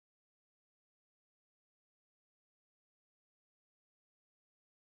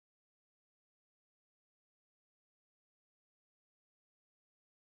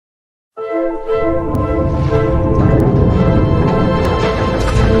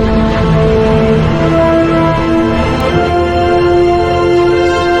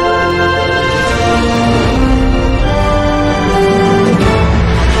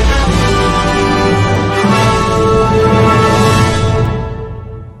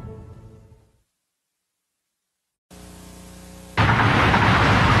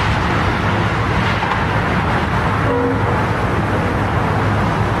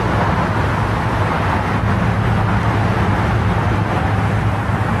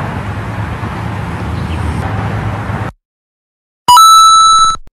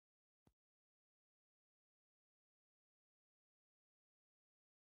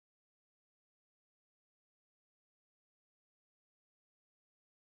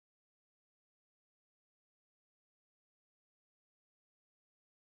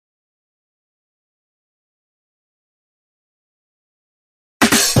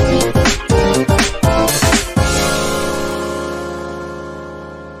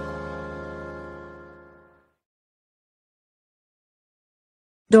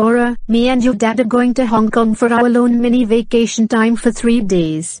Dora, me and your dad are going to Hong Kong for our lone mini vacation time for 3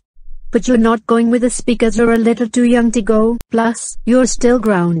 days. But you're not going with us because you're a little too young to go, plus, you're still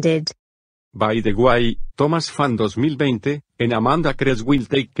grounded. By the way, Thomas Fan 2020, and Amanda Cress will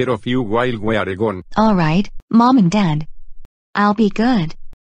take care of you while we're gone. Alright, Mom and Dad. I'll be good.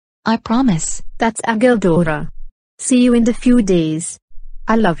 I promise. That's a girl, Dora. See you in a few days.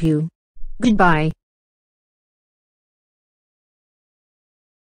 I love you. Goodbye.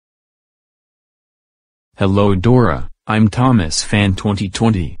 Hello Dora, I'm Thomas Fan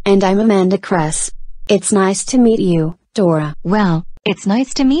 2020. And I'm Amanda Cress. It's nice to meet you, Dora. Well, it's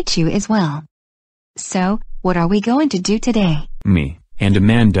nice to meet you as well. So, what are we going to do today? Me and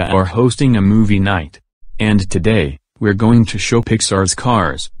Amanda are hosting a movie night. And today, we're going to show Pixar's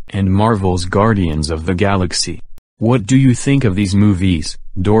Cars and Marvel's Guardians of the Galaxy. What do you think of these movies,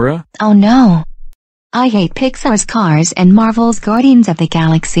 Dora? Oh no! I hate Pixar's Cars and Marvel's Guardians of the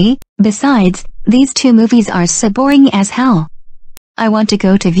Galaxy. Besides, these two movies are so boring as hell. I want to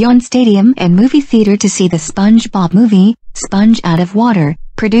go to Vion Stadium and movie theater to see the SpongeBob Movie, Sponge Out of Water,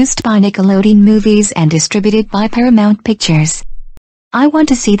 produced by Nickelodeon Movies and distributed by Paramount Pictures. I want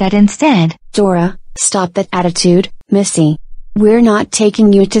to see that instead. Dora, stop that attitude, Missy. We're not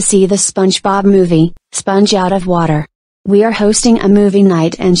taking you to see the SpongeBob Movie, Sponge Out of Water. We are hosting a movie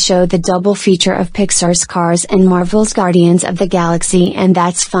night and show the double feature of Pixar's Cars and Marvel's Guardians of the Galaxy, and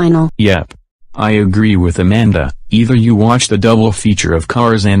that's final. Yep. I agree with Amanda, either you watch the double feature of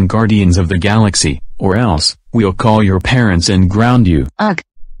Cars and Guardians of the Galaxy, or else, we'll call your parents and ground you. Ugh.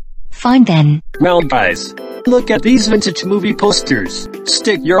 Fine then. Well guys, look at these vintage movie posters.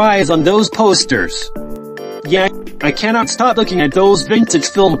 Stick your eyes on those posters. Yeah, I cannot stop looking at those vintage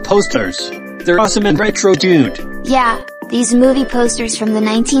film posters. They're awesome and retro, dude. Yeah, these movie posters from the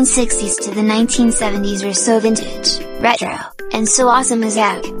 1960s to the 1970s are so vintage, retro, and so awesome as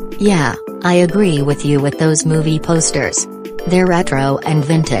heck. Yeah, I agree with you with those movie posters. They're retro and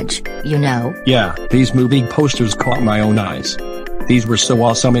vintage, you know. Yeah, these movie posters caught my own eyes. These were so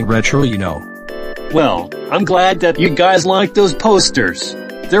awesome and retro, you know. Well, I'm glad that you guys like those posters.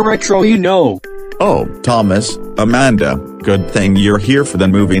 They're retro, you know. Oh, Thomas, Amanda, good thing you're here for the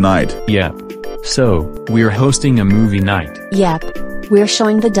movie night. Yep. So, we're hosting a movie night. Yep. We're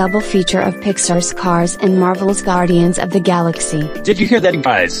showing the double feature of Pixar's Cars and Marvel's Guardians of the Galaxy. Did you hear that,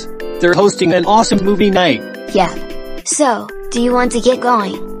 guys? They're hosting an awesome movie night. Yeah. So, do you want to get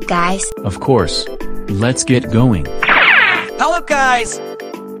going, guys? Of course. Let's get going. Hello guys!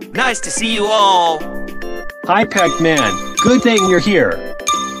 Nice to see you all! Hi Pac-Man, good thing you're here.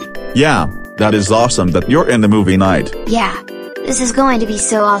 Yeah, that is awesome that you're in the movie night. Yeah. This is going to be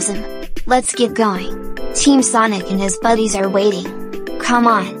so awesome. Let's get going. Team Sonic and his buddies are waiting. Come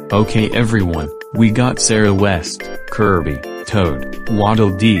on. Okay everyone, we got Sarah West, Kirby, Toad,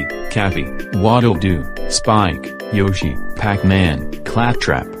 Waddle Dee, Cappy, Waddle Doo, Spike, Yoshi, Pac-Man,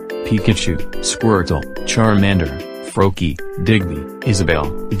 Claptrap, Pikachu, Squirtle, Charmander, Froakie, Digby, Isabelle,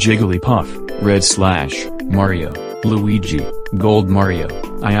 Jigglypuff, Redslash, Mario, Luigi, Gold Mario,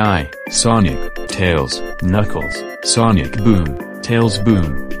 AiAi, Sonic, Tails, Knuckles, Sonic Boom, Tails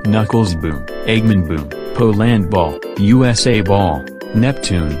Boom, Knuckles Boom, Eggman Boom, Poland Ball, USA Ball,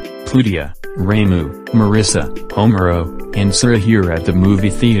 Neptune, Plutia, Reimu, Marissa, Homero, and Syara here at the movie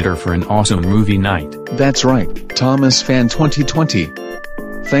theater for an awesome movie night. That's right, Thomas Fan 2020.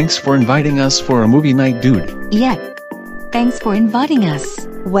 Thanks for inviting us for a movie night, dude. Yeah. Thanks for inviting us.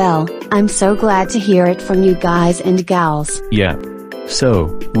 Well, I'm so glad to hear it from you guys and gals. Yep.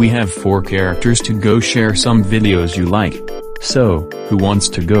 So, we have 4 characters to go share some videos you like. So, who wants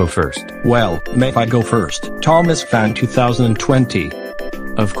to go first? Well, may I go first? Thomas Fan 2020.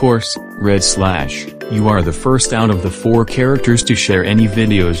 Of course, Redslash, you are the first out of the 4 characters to share any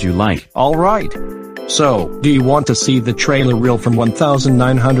videos you like. Alright. So, do you want to see the trailer reel from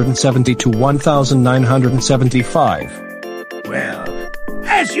 1970 to 1975? Well,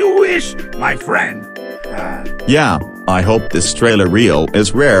 as you wish, my friend. Yeah, I hope this trailer reel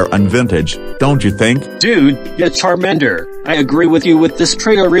is rare and vintage, don't you think? Dude, you're Charmander. I agree with you with this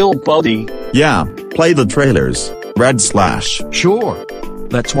trailer reel, buddy. Yeah, play the trailers, Redslash. Sure.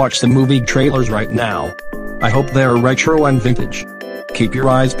 Let's watch the movie trailers right now. I hope they're retro and vintage. Keep your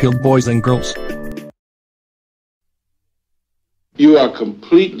eyes peeled, boys and girls. You are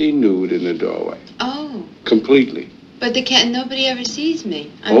completely nude in the doorway. Oh. Completely. But nobody ever sees me.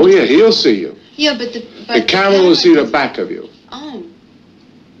 Yeah, he'll see you. Yeah, but the camera will see the back of you. Oh.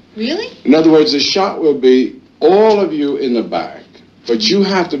 Really? In other words, the shot will be all of you in the back, but you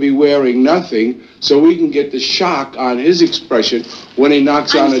have to be wearing nothing so we can get the shock on his expression when he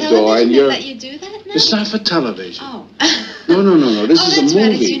knocks on the door and you're... Let you do that now? It's not for television. Oh. No. This is a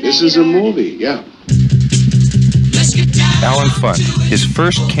movie. This is a movie, yeah. Alan Funt, his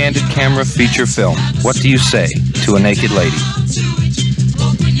first candid camera feature film. What do you say to a naked lady?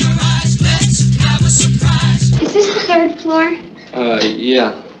 Is this the 3rd floor?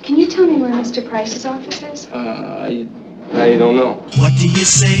 Yeah. Can you tell me where Mr. Price's office is? I don't know. What do you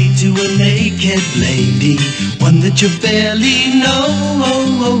say to a naked lady? One that you barely know.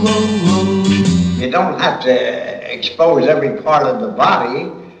 You don't have to expose every part of the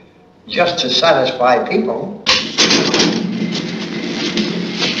body just to satisfy people.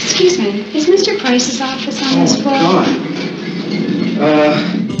 Excuse me, is Mr. Price's office on this floor?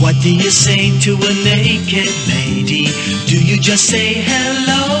 What do you say to a naked lady? Do you just say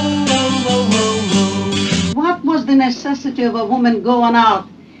hello? What was the necessity of a woman going out,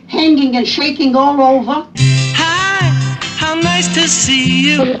 hanging and shaking all over? Hi, how nice to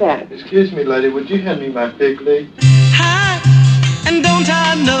see you. Look at that. Excuse me, lady, would you hand me my fig leaf? Hi, and don't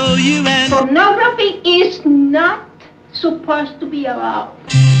I know you and... Pornography is not supposed to be allowed.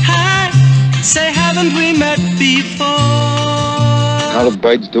 Hi, say haven't we met before? How do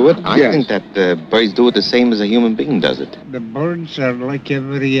birds do it? I think that birds do it the same as a human being does it. The birds are like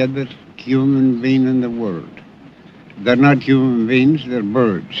every other human being in the world. They're not human beings, they're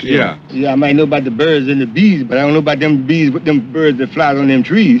birds. Yeah, I might know about the birds and the bees, but I don't know about them bees with them birds that fly on them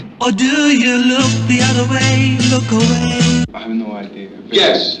trees. Or do you look the other way, look away? I have no idea.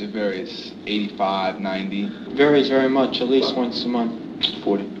 Yes. It varies. 85, 90. It varies very much, at least once a month.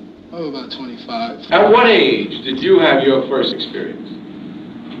 40. Oh, about 25. At what age did you have your first experience?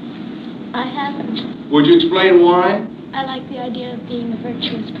 I haven't. Would you explain why? I like the idea of being a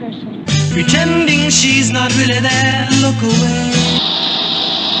virtuous person. Pretending she's not really there, look away.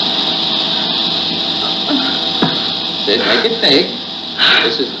 Make it think.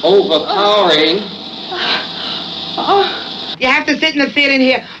 This is overpowering. You have to sit in the theater and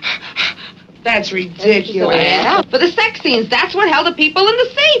hear... That's ridiculous. For the sex scenes, that's what held the people in the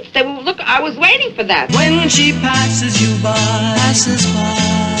seats. They were, look, I was waiting for that. When she passes you by,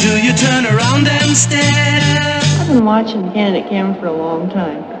 do you turn around and stare? I've been watching candid camera for a long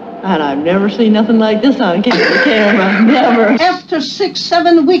time, and I've never seen nothing like this on candid camera. Never. After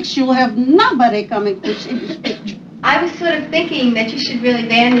 6-7 weeks, you'll have nobody coming to see this picture. I was sort of thinking that you should really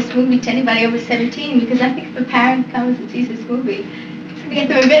ban this movie to anybody over 17, because I think if a parent comes and sees this movie, it's going to get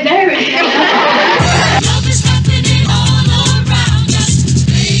them a bit nervous. Love is happening all around us,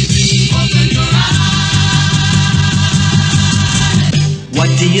 baby. Open your eyes. What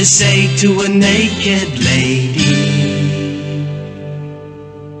do you say to a naked lady?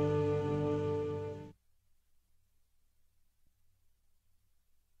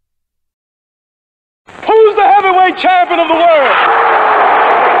 Who's the heavyweight champion of the world?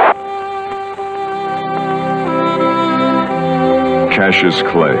 Cassius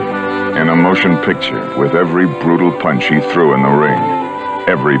Clay, in a motion picture with every brutal punch he threw in the ring,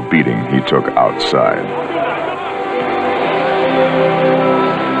 every beating he took outside.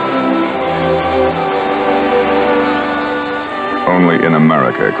 Only in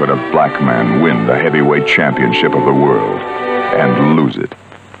America could a black man win the heavyweight championship of the world and lose it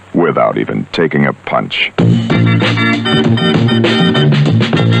without even taking a punch.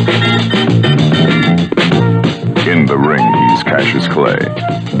 In the ring, he's Cassius Clay,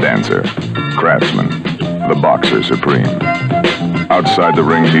 dancer, craftsman, the boxer supreme. Outside the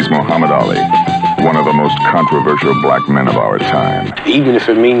ring, he's Muhammad Ali, one of the most controversial black men of our time. Even if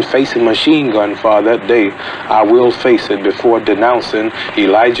it means facing machine gun fire that day, I will face it before denouncing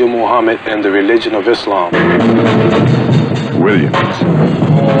Elijah Muhammad and the religion of Islam. Williams.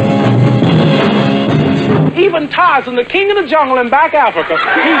 Even Tarzan, the king of the jungle in back Africa,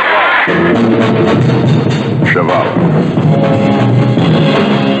 he's Chavala.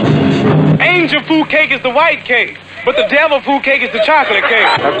 Angel food cake is the white cake, but the devil food cake is the chocolate cake.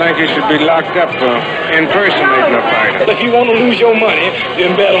 I think you should be locked up for impersonating a fighter. If you want to lose your money,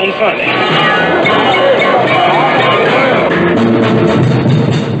 then bet on Sunday.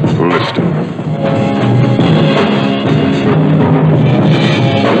 Liston.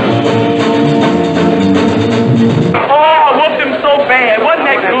 Oh, I whooped him so bad. Wasn't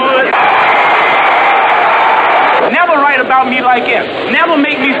that good? Never write about me like that. Never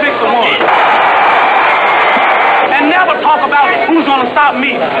make me 6 to 1. And never talk about who's gonna stop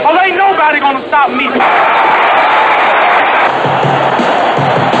me. Oh, ain't nobody gonna stop me.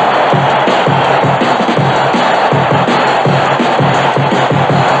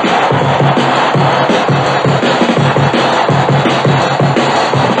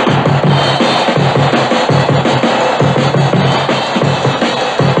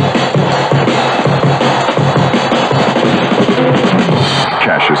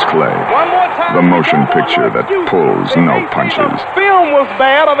 The motion picture that pulls no punches. The film was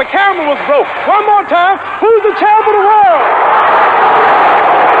bad or the camera was broke. One more time, who's the champ of the world?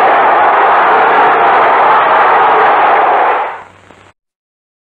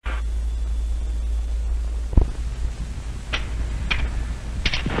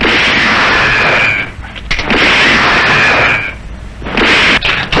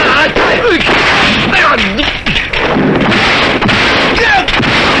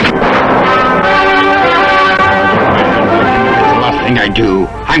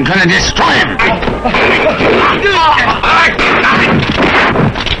 I'm gonna destroy him!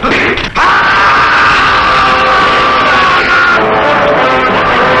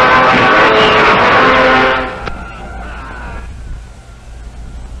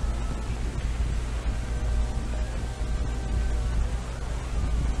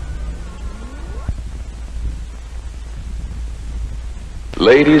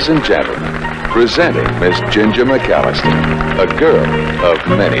 Ladies and gentlemen, presenting Miss Ginger McAllister, a girl of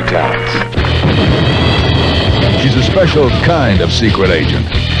many talents. She's a special kind of secret agent.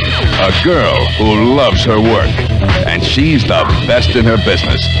 A girl who loves her work. And she's the best in her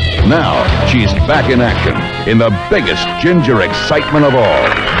business. Now, she's back in action in the biggest Ginger excitement of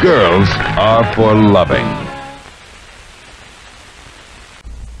all. Girls are for loving.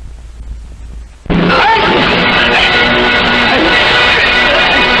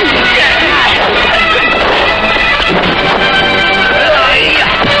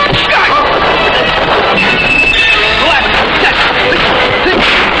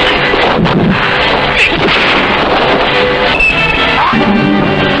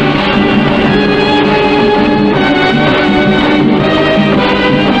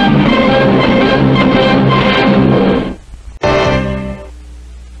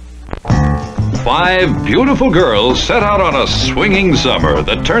 Five beautiful girls set out on a swinging summer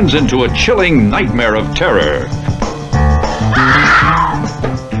that turns into a chilling nightmare of terror.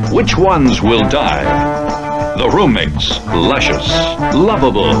 Which ones will die? The roommates, luscious,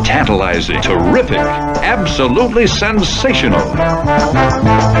 lovable, tantalizing, terrific, absolutely sensational.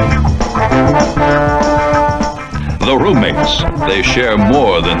 The roommates, they share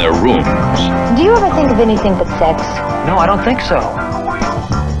more than their rooms. Do you ever think of anything but sex? No, I don't think so.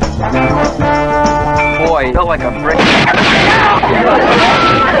 Boy, you felt like a brick.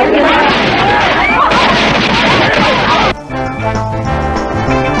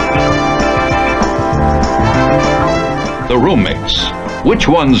 The roommates. Which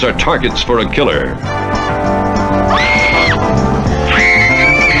ones are targets for a killer?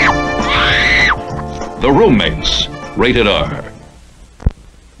 The roommates. Rated R.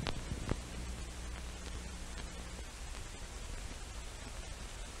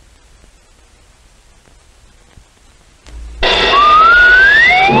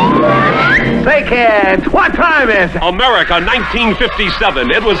 Say, kids, what time is it? America, 1957.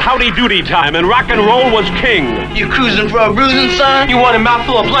 It was howdy doody time, and rock and roll was king. You cruising for a bruising, son? You want a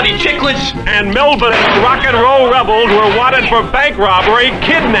mouthful of bloody chicklets? And Melbourne's rock and roll rebels were wanted for bank robbery,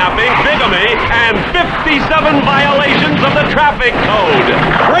 kidnapping, bigamy, and 57 violations of the traffic code.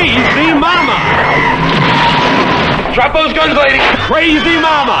 Crazy Mama! Drop those guns, lady! Crazy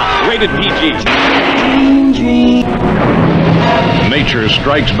Mama! Rated PG. Nature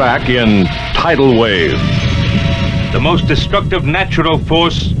strikes back in tidal wave. The most destructive natural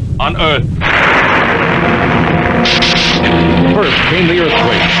force on Earth. First came the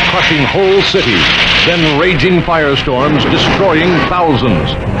earthquake, crushing whole cities. Then raging firestorms, destroying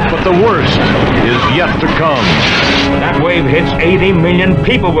thousands. But the worst is yet to come. That wave hits 80 million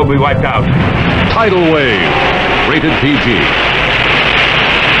people will be wiped out. Tidal wave, rated PG.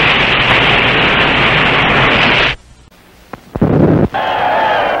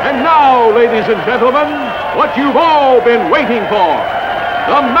 And now, ladies and gentlemen, what you've all been waiting for.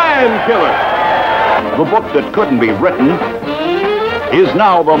 The Man Killer. The book that couldn't be written is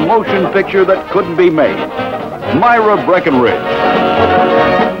now the motion picture that couldn't be made. Myra Breckenridge.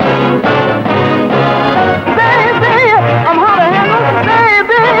 Baby, I'm hot to handle.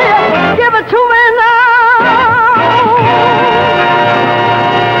 Baby, give it to me now.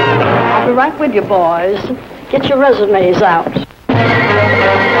 I'll be right with you, boys. Get your resumes out.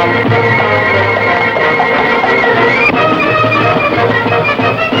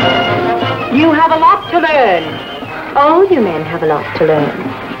 You have a lot to learn. All you men have a lot to learn.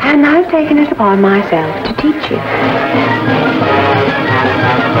 And I've taken it upon myself to teach you.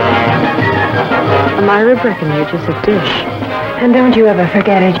 Myra Breckenridge is a dish. And don't you ever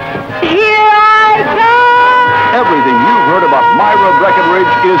forget it. Here I come! Everything you've heard about Myra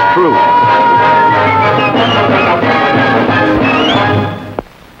Breckenridge is true.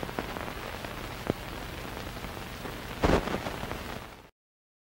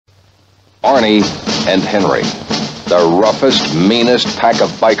 Arnie and Henry, the roughest, meanest pack of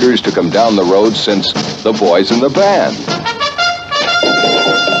bikers to come down the road since the boys in the band.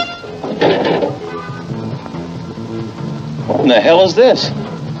 What in the hell is this?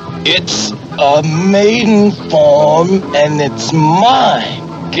 It's a maiden form, and it's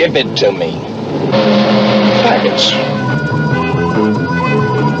mine. Give it to me. Package.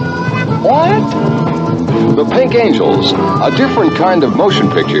 What? The Pink Angels, a different kind of motion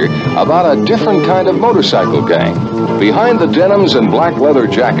picture about a different kind of motorcycle gang. Behind the denims and black leather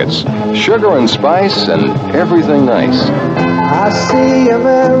jackets, sugar and spice and everything nice. I see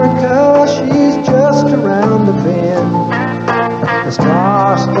America, she's just around the bend. The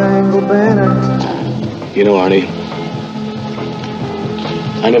Star-Spangled Banner. You know, Arnie,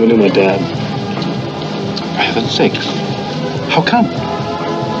 I never knew my dad. For heaven's sakes. How come?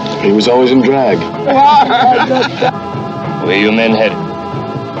 He was always in drag. Where you men headed?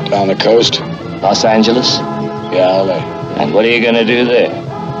 Down the coast. Los Angeles? Yeah, LA. And what are you gonna do there?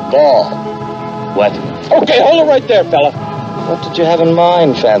 Ball. What? Okay, hold it right there, fella. What did you have in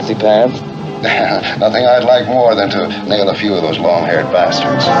mind, Fancy Pants? Nothing I'd like more than to nail a few of those long-haired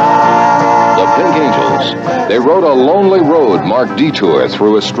bastards. The Pink Angels. They rode a lonely road marked detour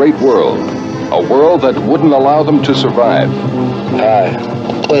through a straight world. A world that wouldn't allow them to survive.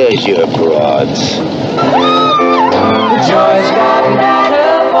 Where's your broads? The joy's gotten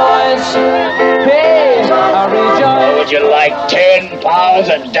better, boys. Praise, I rejoice. Would you like 10 pounds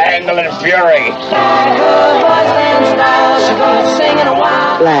of dangling fury?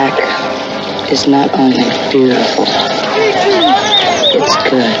 Black is not only beautiful, it's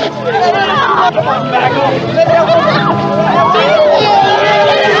good.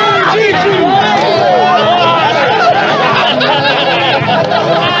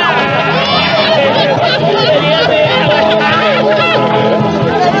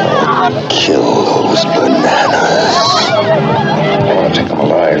 Kill those bananas. I want to take them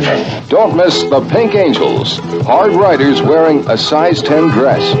alive. Don't miss the Pink Angels. Hard riders wearing a size 10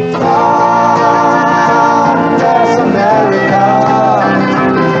 dress.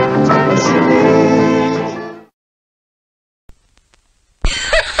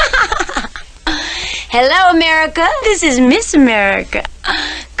 Hello, America. This is Miss America.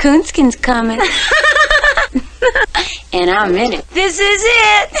 Coonskin's coming. And I'm in it. This is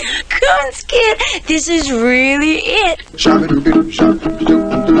it. Coonskin. This is really it. Say, Rabbit,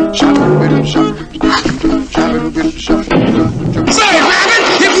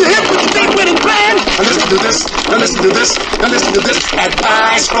 if you hip with the big winning plan, now listen to this, now listen to this, now listen to this.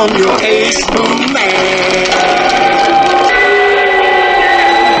 Advice from your ace boom man.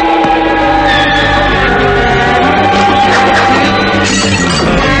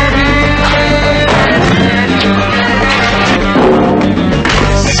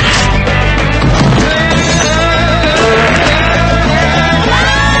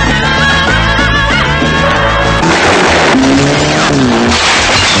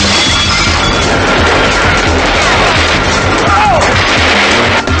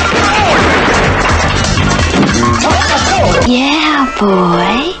 Yeah,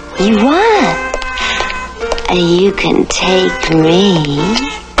 boy, you won. You can take me.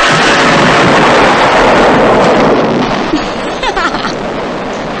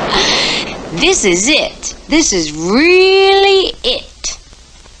 This is it. This is really it.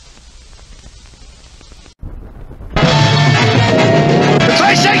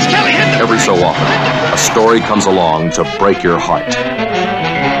 Every so often, a story comes along to break your heart.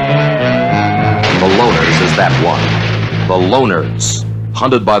 The Loners is that one. The Loners,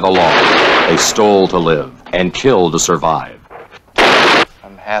 hunted by the law, they stole to live and killed to survive.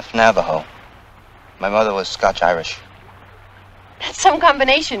 I'm half Navajo. My mother was Scotch-Irish. That's some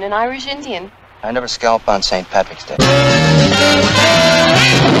combination, an Irish-Indian. I never scalp on St. Patrick's Day.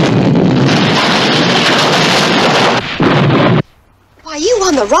 Why, you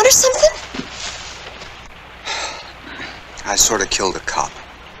on the run or something? I sort of killed a cop.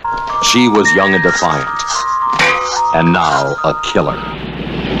 She was young and defiant, and now a killer.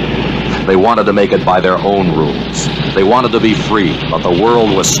 They wanted to make it by their own rules. They wanted to be free, but the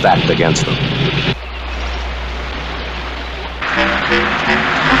world was stacked against them.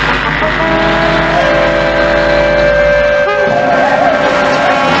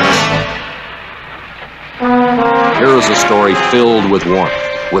 Here is a story filled with warmth,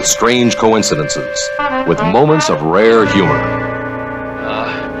 with strange coincidences, with moments of rare humor.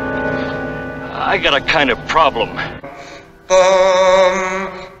 I got a kind of problem.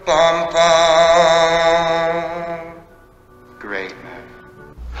 Great.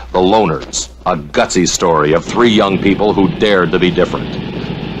 The Loners, a gutsy story of three young people who dared to be different.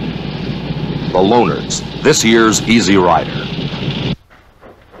 The Loners, this year's Easy Rider.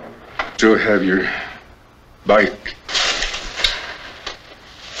 Still have your bike.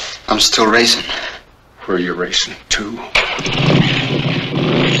 I'm still racing. Where are you racing to?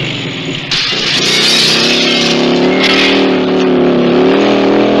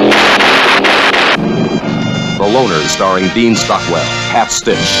 The Loners, starring Dean Stockwell, Pat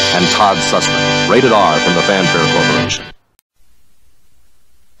Stitch, and Todd Sussman. Rated R from the Fanfare Corporation.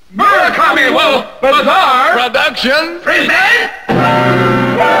 Murakami Wolf Bazaar Production presents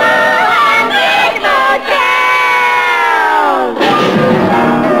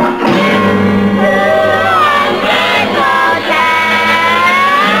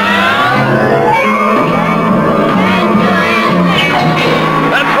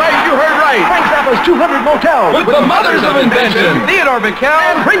That's right, you heard right. Frank Zappa's 200 Motels. with the mothers of invention. Theodore Miguel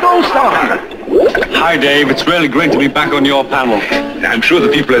and Ringo Starr. Hi, Dave. It's really great to be back on your panel. I'm sure the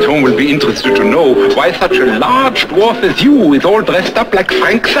people at home will be interested to know why such a large dwarf as you is all dressed up like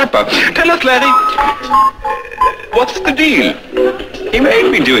Frank Zappa. Tell us, Larry, what's the deal? He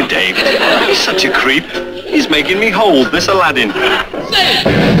made me do it, Dave. He's such a creep. He's making me hold this Aladdin.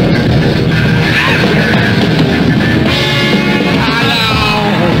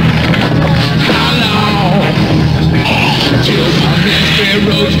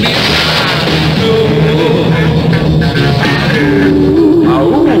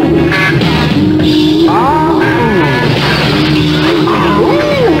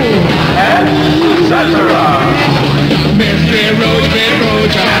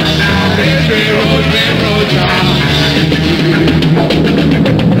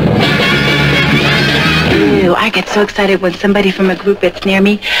 Ooh, I get so excited when somebody from a group gets near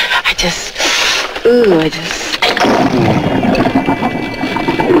me. I just...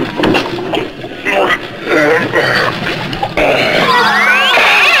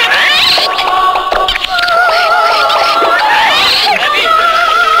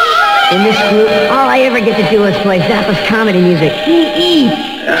 In this group, all I ever get to do is play Zappa's comedy music.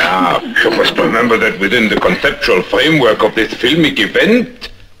 You must remember that within the conceptual framework of this filmic event,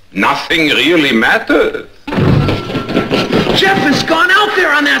 nothing really matters. Jeff has gone out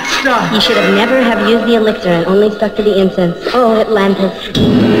there on that stuff. You should have never have used the elixir and only stuck to the incense. Oh, Atlantis.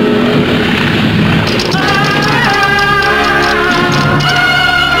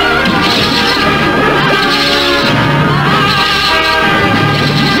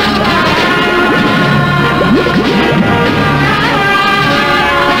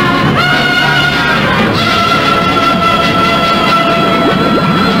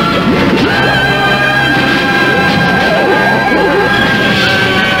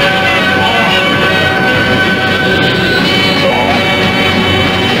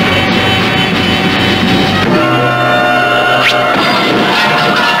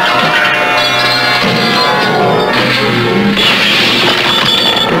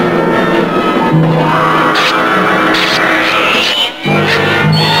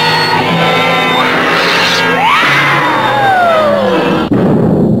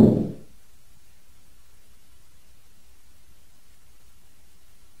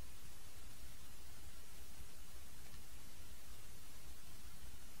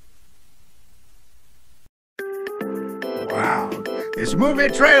 This movie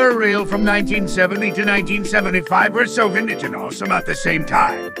trailer reel from 1970 to 1975 were so vintage and awesome at the same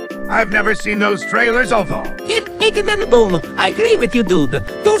time. I've never seen those trailers, although... Boom. I agree with you, dude.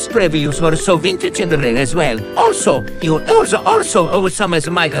 Those previews were so vintage and rare as well. Also, you also awesome as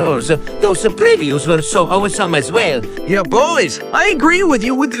my girls. Those previews were so awesome as well. Yeah, boys, I agree with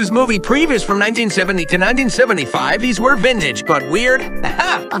you with this movie previews from 1970 to 1975. These were vintage, but weird.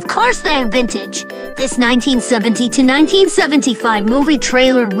 Of course they're vintage. This 1970 to 1975 movie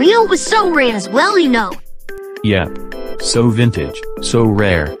trailer reel was so rare as well, you know. Yep. So vintage, so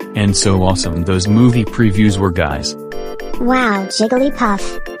rare, and so awesome those movie previews were, guys. Wow, Jigglypuff.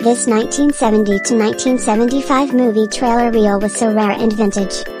 This 1970 to 1975 movie trailer reel was so rare and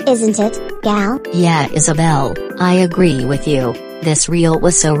vintage, isn't it, Gal? Yeah, Isabel, I agree with you. This reel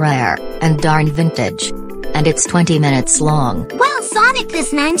was so rare, and darn vintage. And it's 20 minutes long. Well, Sonic,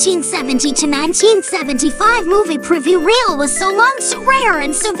 this 1970 to 1975 movie preview reel was so long, so rare,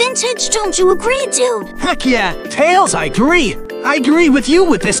 and so vintage, don't you agree, dude? Heck yeah, Tails, I agree. I agree with you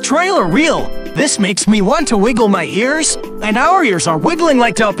with this trailer reel. This makes me want to wiggle my ears, and our ears are wiggling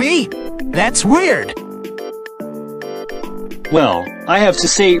like Duppy. That's weird. Well, I have to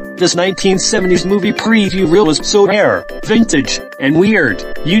say, this 1970s movie preview reel was so rare, vintage, and weird.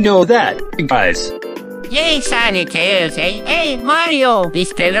 You know that, guys. Yay, Sonic, Tails, hey, Mario!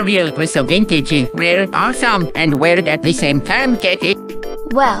 This trailer reel was so vintage, rare, awesome, and weird at the same time, get it?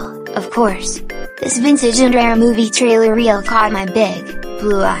 Well, of course. This vintage and rare movie trailer reel caught my big,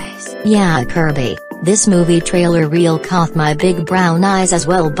 blue eyes. Yeah, Kirby. This movie trailer reel caught my big brown eyes as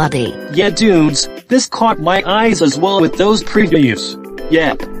well, buddy. Yeah, dudes, this caught my eyes as well with those previews.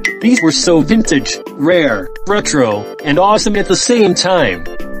 Yep, these were so vintage, rare, retro, and awesome at the same time.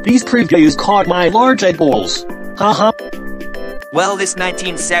 These previews caught my large eyeballs. Haha. Well, this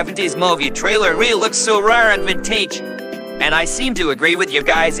 1970s movie trailer reel looks so rare and vintage. And I seem to agree with you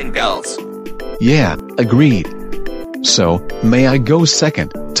guys and girls. Yeah, agreed. So, may I go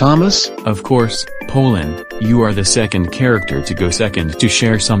second, Thomas? Of course, Poland, you are the second character to go second to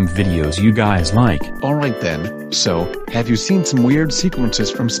share some videos you guys like. Alright then, so, have you seen some weird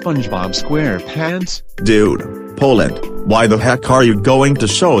sequences from SpongeBob SquarePants? Dude, Poland, why the heck are you going to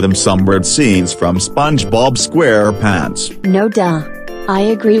show them some weird scenes from SpongeBob SquarePants? No duh. I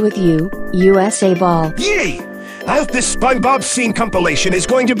agree with you, USA Ball. Yay! I hope this SpongeBob scene compilation is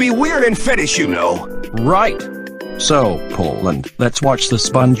going to be weird and fetish, you know. Right. So, Poland, let's watch the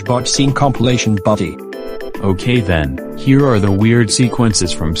SpongeBob scene compilation, buddy. Okay then, here are the weird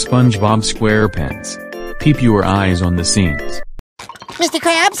sequences from SpongeBob SquarePants. Keep your eyes on the scenes. Mr.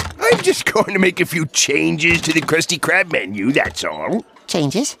 Krabs? I'm just going to make a few changes to the Krusty Krab menu, that's all.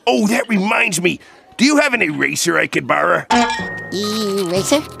 Changes? Oh, that reminds me. Do you have an eraser I could borrow?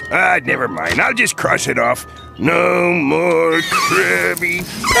 Eraser? Never mind. I'll just cross it off. No more Krabby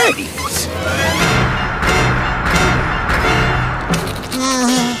Patties.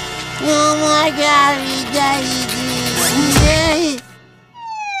 Oh my God,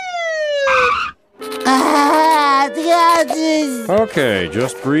 Okay,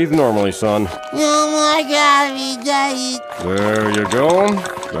 just breathe normally, son. Oh my God, There you go.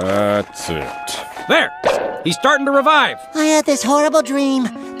 That's it. There! He's starting to revive. I had this horrible dream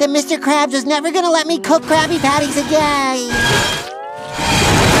that Mr. Krabs was never gonna let me cook Krabby Patties again.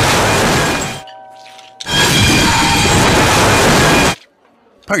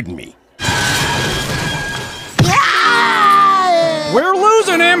 Pardon me. Yeah! We're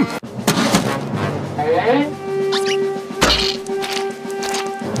losing him!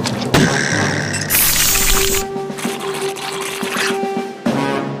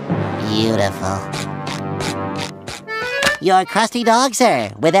 Beautiful. Your crusty dog,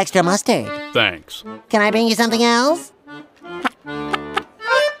 sir, with extra mustard. Thanks. Can I bring you something else?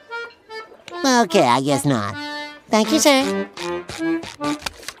 Okay, I guess not. Thank you, sir.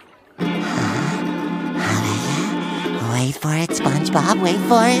 Wait for it, SpongeBob, wait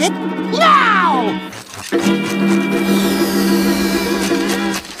for it. Now!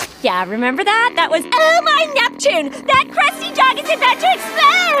 Yeah, remember that? That was, oh my Neptune! That crusty dog is about to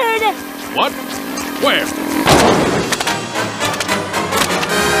explode! What? Where?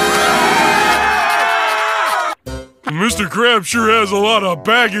 Mr. Krabs sure has a lot of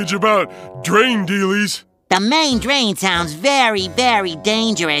baggage about drain dealies. The main drain sounds very, very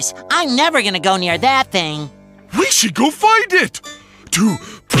dangerous. I'm never gonna go near that thing. We should go find it! To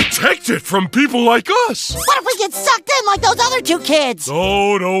protect it from people like us! What if we get sucked in like those other two kids?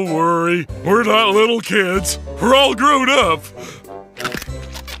 Oh, don't worry. We're not little kids. We're all grown up.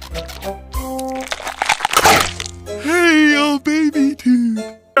 Hey, old baby tooth.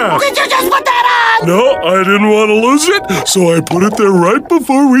 Did you just put that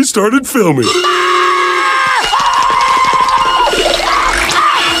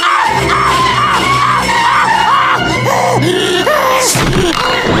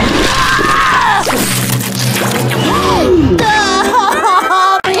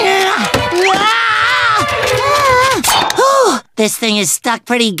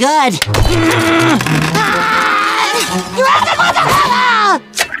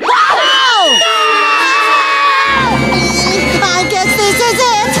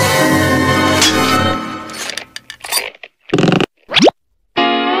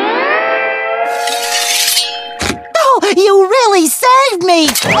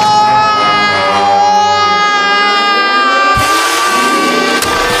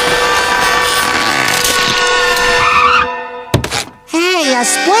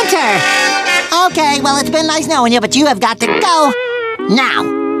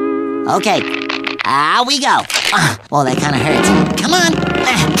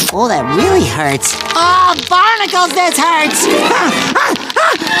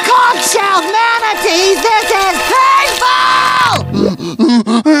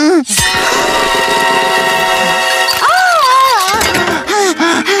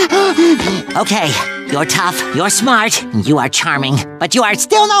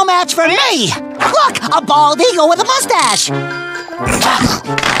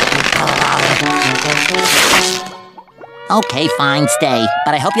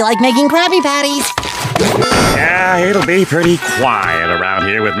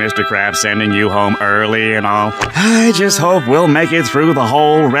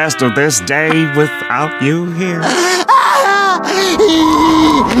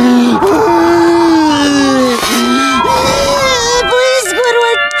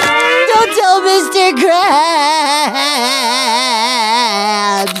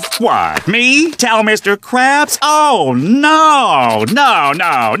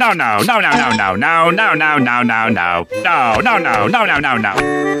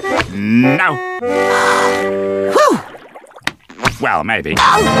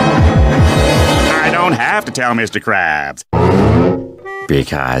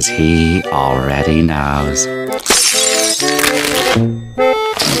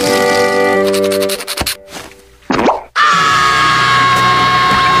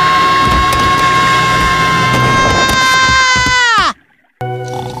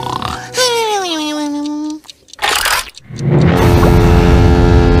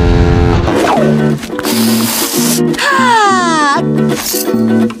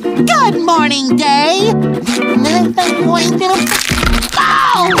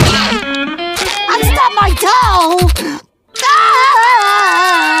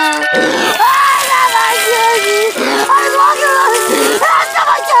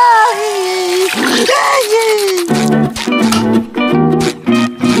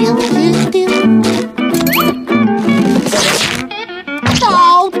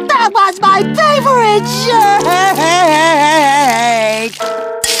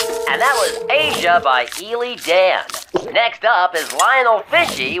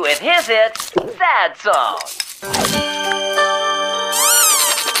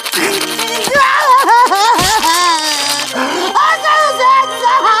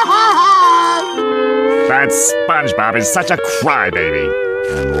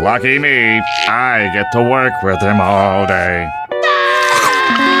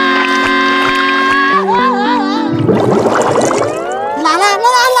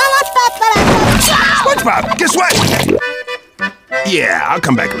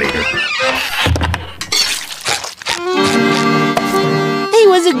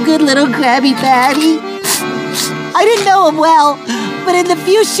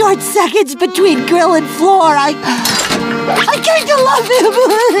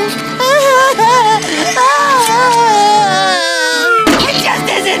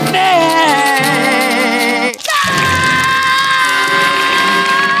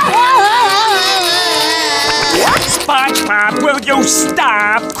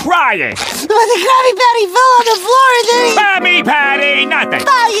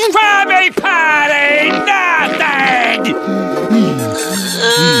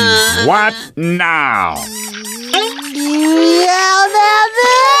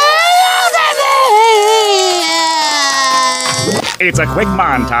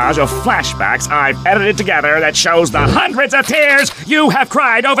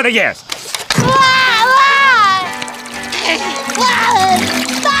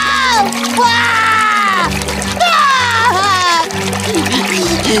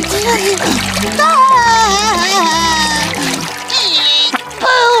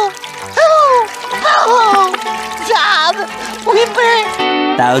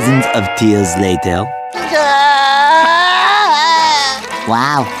remember? Thousands of tears later.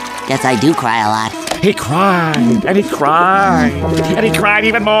 Wow, guess I do cry a lot. He cried, and he cried, and he cried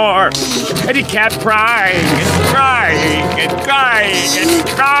even more. And he kept crying, and crying, and crying, and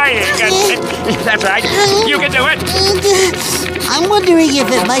crying. And that's right, you can do it. I'm wondering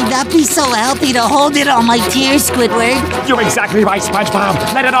if it might not be so healthy to hold in all my tears, Squidward. You're exactly right,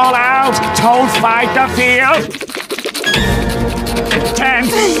 SpongeBob. Let it all out. Toads fight the field. 10,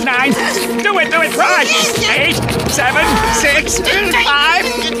 9, do it, cry. 8, 7, 6, 5,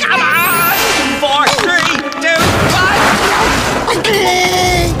 come on. 4, 3, 2, 1.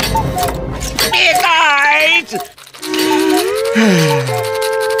 Midnight.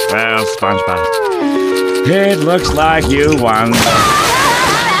 Well, SpongeBob, it looks like you won.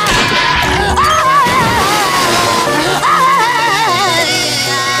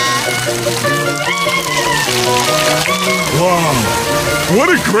 Wow, what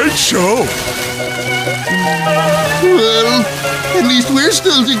a great show! Well, at least we're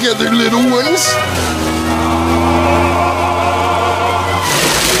still together, little ones.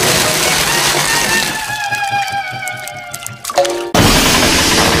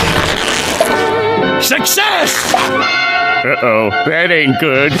 Success! Uh-oh, that ain't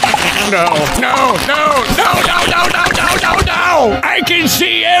good. No. I can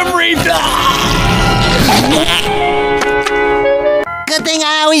see everything! Good thing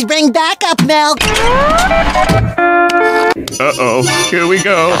I always bring backup milk. Uh-oh, here we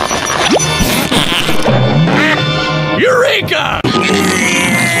go. Eureka!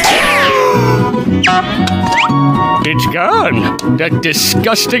 It's gone. That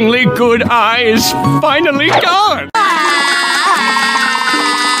disgustingly good eye is finally gone.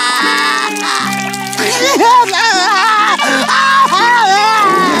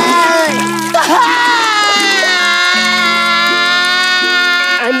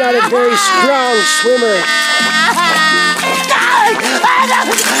 I'm not a very strong swimmer.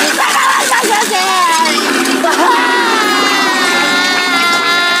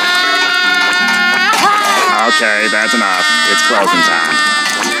 Okay, that's enough. It's closing time.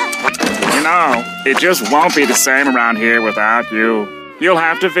 You know, it just won't be the same around here without you. You'll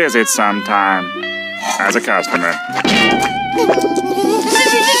have to visit sometime. As a customer.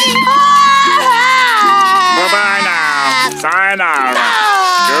 Bye-bye now. Sayonara.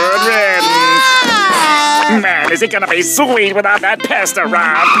 Good riddance. Man, is it gonna be sweet without that pest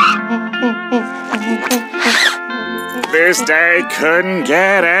around? This day couldn't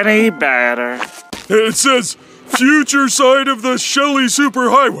get any better. It says, future side of the Shelly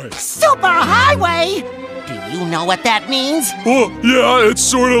Superhighway. Superhighway? Do you know what that means? Well, yeah, it's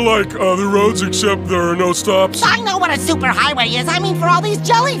sort of like other roads, except there are no stops. I know what a superhighway is. I mean for all these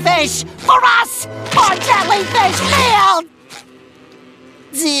jellyfish. For us! For Jellyfish Field!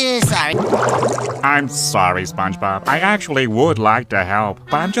 Sorry. I'm sorry, SpongeBob. I actually would like to help,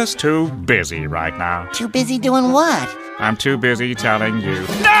 but I'm just too busy right now. Too busy doing what? I'm too busy telling you.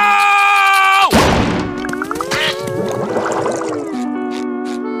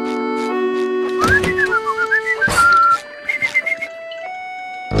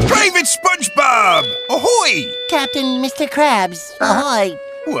 Private SpongeBob! Ahoy! Captain Mr. Krabs, ahoy.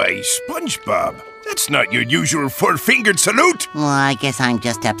 Why, SpongeBob, that's not your usual four-fingered salute. Well, I guess I'm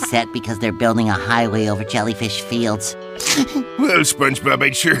just upset because they're building a highway over Jellyfish Fields. Well, SpongeBob,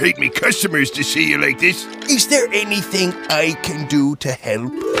 I'd sure hate me customers to see you like this. Is there anything I can do to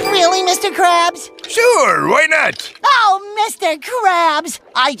help? Really, Mr. Krabs? Sure, why not? Oh, Mr. Krabs!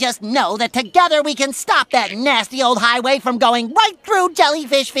 I just know that together we can stop that nasty old highway from going right through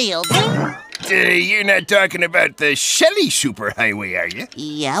Jellyfish Fields. You're not talking about the Shelly Superhighway, are you?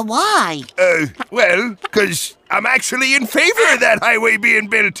 Yeah, why? Well, because I'm actually in favor of that highway being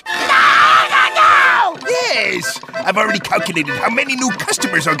built. No! Yes! I've already calculated how many new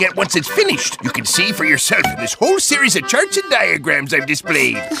customers I'll get once it's finished. You can see for yourself in this whole series of charts and diagrams I've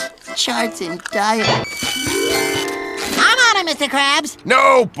displayed. Charts and diagrams. I'm on it, Mr. Krabs.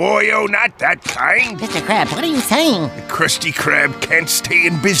 No, boyo, not that kind. Mr. Krabs, what are you saying? The Krusty Krab can't stay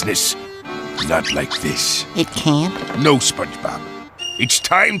in business. Not like this. It can't? No, SpongeBob. It's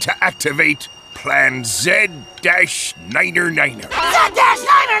time to activate Plan Z-9er-9er.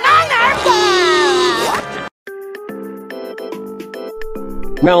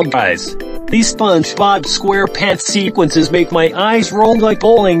 Z-9er-9er! Well, guys, these SpongeBob SquarePants sequences make my eyes roll like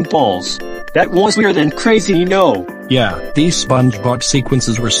bowling balls. That was weird and crazy, you know. Yeah, these SpongeBob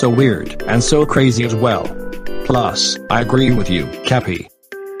sequences were so weird and so crazy as well. Plus, I agree with you, Cappy.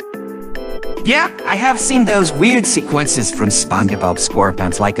 Yeah, I have seen those weird sequences from SpongeBob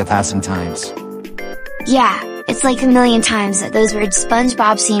SquarePants like 1,000 times. Yeah, It's like a million times that those weird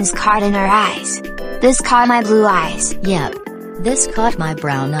SpongeBob scenes caught in our eyes. This caught my blue eyes. Yep. This caught my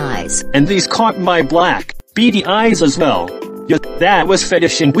brown eyes. And these caught my black, beady eyes as well. Yeah, that was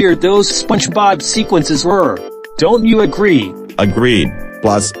fetish and weird those SpongeBob sequences were. Don't you agree? Agreed.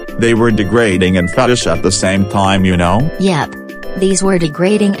 Plus, they were degrading and fetish at the same time, you know? Yep. These were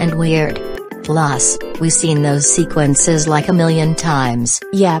degrading and weird. Plus, we've seen those sequences like a million times.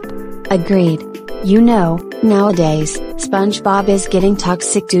 Yep. Agreed. You know, nowadays, SpongeBob is getting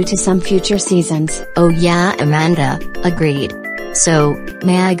toxic due to some future seasons. Oh yeah, Amanda, agreed. So,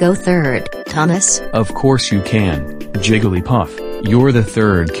 may I go third, Thomas? Of course you can, Jigglypuff. You're the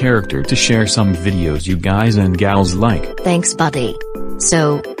third character to share some videos you guys and gals like. Thanks, buddy.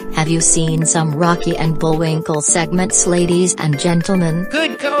 So, have you seen some Rocky and Bullwinkle segments, ladies and gentlemen?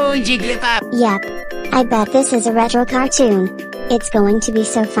 Good call, Jigglypuff. Yep. I bet this is a retro cartoon. It's going to be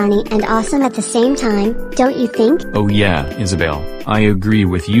so funny and awesome at the same time, don't you think? Oh yeah, Isabel, I agree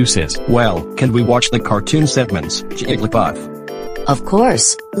with you, sis. Well, can we watch the cartoon segments, Jigglypuff? Of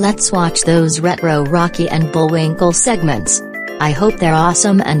course, let's watch those retro Rocky and Bullwinkle segments. I hope they're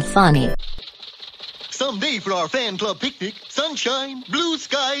awesome and funny. Someday for our fan club picnic, sunshine, blue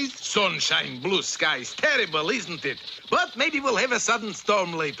skies. Sunshine, blue skies, terrible, isn't it? But maybe we'll have a sudden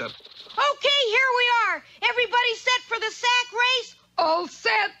storm later. Okay, here we are. Everybody set for the sack race? All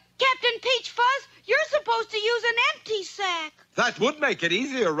set. Captain Peach Fuzz, you're supposed to use an empty sack. That would make it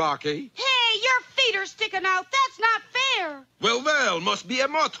easier, Rocky. Hey, your feet are sticking out. That's not fair. Well, must be a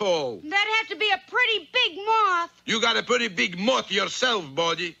moth hole. That'd have to be a pretty big moth. You got a pretty big moth yourself,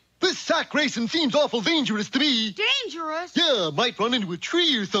 buddy. This sack racing seems awful dangerous to me. Dangerous? Yeah, might run into a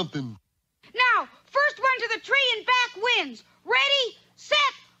tree or something. Now, first one to the tree and back wins. Ready, set,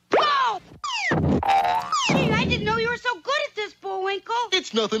 go! Gee, I didn't know you were so good at this, Bullwinkle.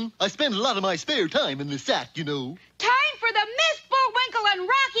 It's nothing. I spend a lot of my spare time in the sack, you know. Time for the Miss Bullwinkle and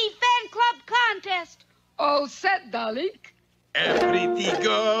Rocky Fan Club contest. All set, darling. A pretty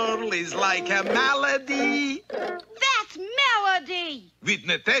girl is like a melody. That's melody. With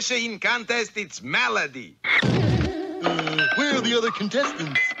Natasha in contest, it's melody. Where are the other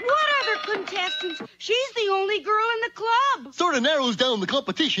contestants? What other contestants? She's the only girl in the club. Sort of narrows down the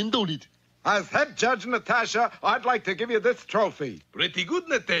competition, don't it? As head judge, Natasha, I'd like to give you this trophy. Pretty good,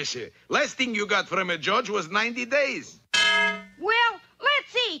 Natasha. Last thing you got from a judge was 90 days. Well,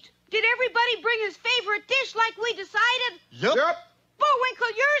 let's eat. Did everybody bring his favorite dish like we decided? Yep. Bullwinkle,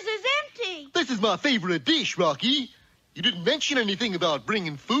 yours is empty. This is my favorite dish, Rocky. You didn't mention anything about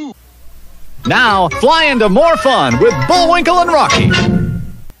bringing food. Now, fly into more fun with Bullwinkle and Rocky.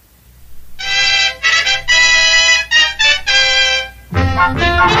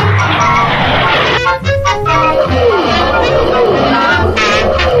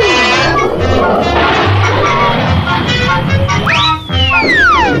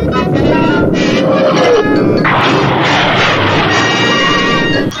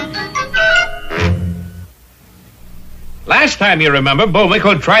 Last time, you remember,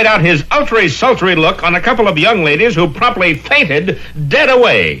 Bullwinkle tried out his ultra-sultry look on a couple of young ladies who promptly fainted dead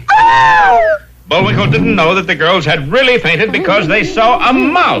away. Bullwinkle didn't know that the girls had really fainted because they saw a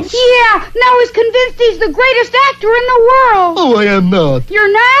mouse. Yeah, now he's convinced he's the greatest actor in the world. Oh, I am not.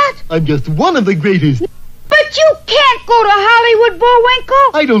 You're not? I'm just one of the greatest. But you can't go to Hollywood,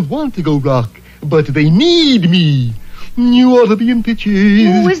 Bullwinkle. I don't want to go, Rock, but they need me. You ought to be in pictures.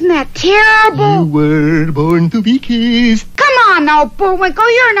 Oh, isn't that terrible? You were born to be kissed. Come on now, Bullwinkle,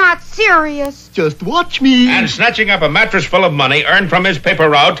 you're not serious. Just watch me. And snatching up a mattress full of money earned from his paper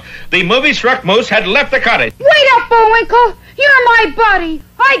route, the movie-struck moose had left the cottage. Wait up, Bullwinkle. You're my buddy.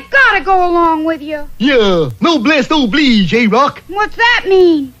 I gotta go along with you. Yeah, noblesse oblige, eh, Rock? What's that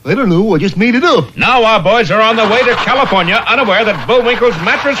mean? I don't know, I just made it up. Now our boys are on the way to California, unaware that Bullwinkle's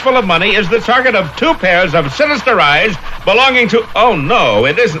mattress full of money is the target of two pairs of sinister eyes belonging to... Oh, no,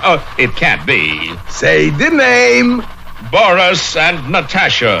 it isn't... Oh, it can't be. Say the name. Boris and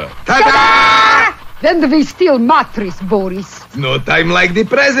Natasha. Ta-da! Then we steal mattress, Boris. No time like the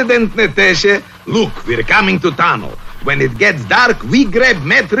president, Natasha. Look, we're coming to tunnel. When it gets dark, we grab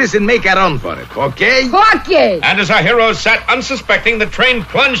mattress and make a run for it, okay? Okay. And as our heroes sat unsuspecting, the train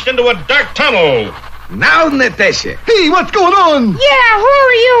plunged into a dark tunnel. Now, Natasha. Hey, what's going on? Yeah, who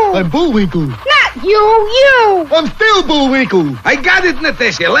are you? I'm Bullwinkle. Not you. I'm still Bullwinkle. I got it,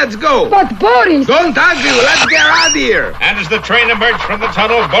 Natasha. Let's go. But Boris... Don't argue. Let's get out of here. And as the train emerged from the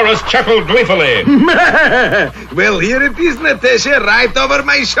tunnel, Boris chuckled gleefully. Well, here it is, Natasha, right over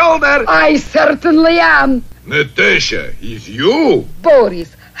my shoulder. I certainly am. Natasha, it's you.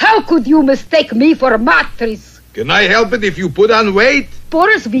 Boris, how could you mistake me for a mattress? Can I help it if you put on weight?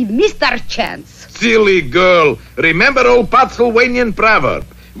 Boris, we missed our chance. Silly girl. Remember old Pennsylvanian proverb.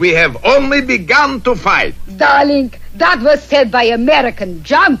 We have only begun to fight. Darling, that was said by American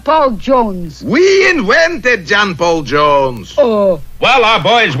John Paul Jones. We invented John Paul Jones. Oh. Well, our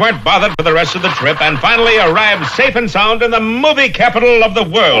boys weren't bothered for the rest of the trip and finally arrived safe and sound in the movie capital of the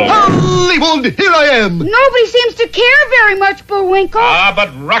world. Hollywood, here I am. Nobody seems to care very much, Bullwinkle.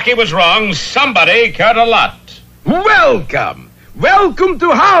 But Rocky was wrong. Somebody cared a lot. Welcome. Welcome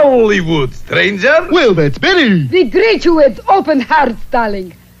to Hollywood, stranger. Well, that's better. We greet you with open hearts,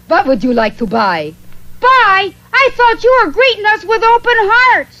 darling. What would you like to buy? Buy? I thought you were greeting us with open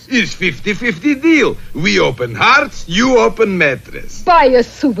hearts. It's 50-50 deal. We open hearts, you open mattress. Buy a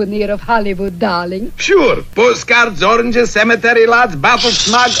souvenir of Hollywood, darling. Sure. Postcards, oranges, cemetery lots, bottle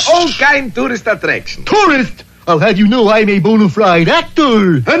smog, all kind tourist attraction. Tourist! I'll have you know I'm a bona fide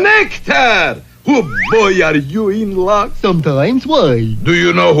actor. An actor! Oh, boy, are you in luck? Sometimes. Why? Do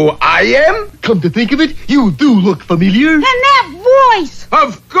you know who I am? Come to think of it, you do look familiar. And that voice!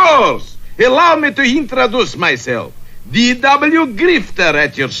 Of course. Allow me to introduce myself. D.W. Grifter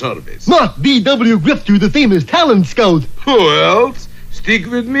at your service. Not D.W. Grifter, the famous talent scout. Who else? Stick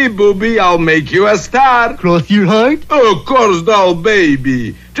with me, booby. I'll make you a star. Cross your heart? Of course, doll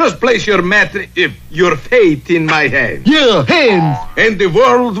baby. Just place your your fate in my hand. Yeah, hands. And the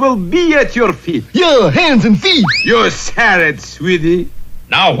world will be at your feet. Yeah, hands and feet. You said it, sweetie.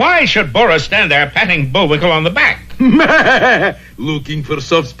 Now, why should Boris stand there patting Bullwinkle on the back? Looking for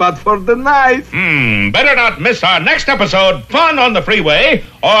soft spot for the knife. Better not miss our next episode, Fun on the Freeway,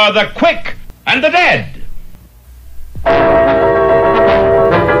 or The Quick and the Dead.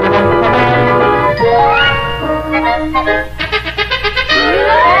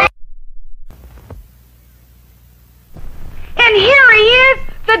 And here he is,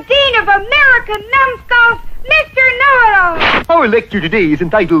 the Dean of American Numbskulls, Mr. Know-It-All. Our lecture today is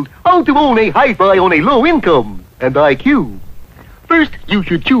entitled How to Own a Hi-Fi on a Low Income and IQ. First, you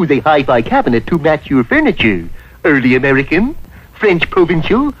should choose a hi-fi cabinet to match your furniture. Early American, French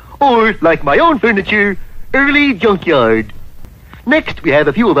provincial, or, like my own furniture, early junkyard. Next, we have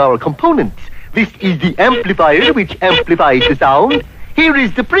a few of our components. This is the amplifier, which amplifies the sound. Here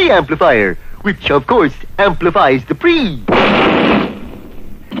is the preamplifier, which, of course, amplifies the pre.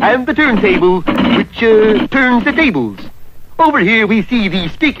 And the turntable, which turns the tables. Over here we see the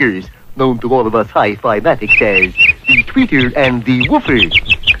speakers, known to all of us hi-fi-matics as the tweeter and the woofer.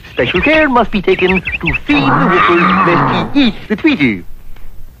 Special care must be taken to feed the woofer lest he eat the tweeter.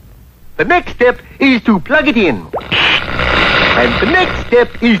 The next step is to plug it in. And the next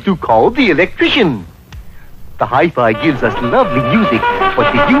step is to call the electrician. The hi-fi gives us lovely music,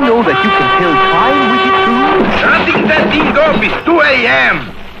 but did you know that you can tell time with it too? Shutting that thing off, it's 2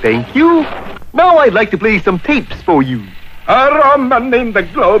 a.m. Thank you. Now I'd like to play some tapes for you. A Roman in the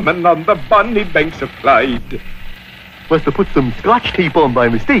gloaming on the bonny banks of Clyde. Must have put some scotch tape on by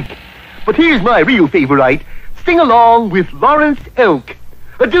mistake. But here's my real favorite. Sing along with Lawrence Elk.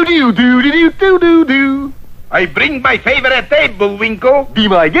 A do-do-do-do-do-do-do-do. I bring my favorite tape, Bullwinkle. Be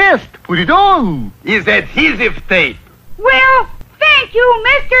my guest. Put it on. Is adhesive tape. Well, thank you,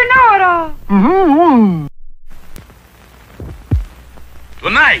 Mr. Know-It-All. Mm-hmm.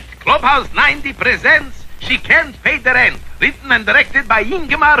 Tonight, Clubhouse 90 presents She Can't Pay the Rent, written and directed by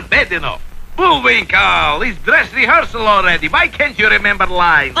Ingmar Bedenow. Bullwinkle, it's dress rehearsal already. Why can't you remember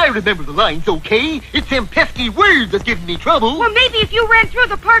lines? I remember the lines, okay? It's them pesky words that's giving me trouble. Well, maybe if you ran through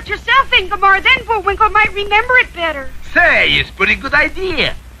the part yourself, Ingmar, then Bullwinkle might remember it better. Say, it's a pretty good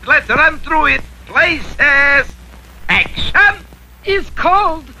idea. Let's run through it. Places. Action. It's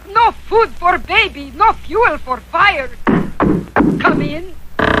cold. No food for baby. No fuel for fire. Come in.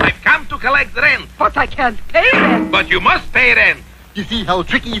 I've come to collect rent. But I can't pay rent. But you must pay rent. You see how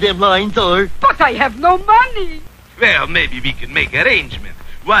tricky them lines are? But I have no money. Well, maybe we can make arrangements.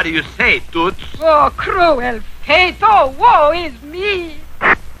 What do you say, Toots? Oh, cruel fate. Oh, woe is me.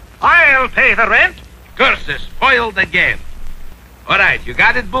 I'll pay the rent. Curses spoiled again. All right, you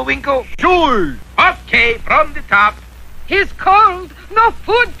got it, Bullwinkle? Sure. Okay, from the top. It's cold. No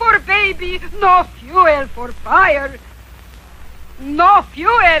food for baby. No fuel for fire. No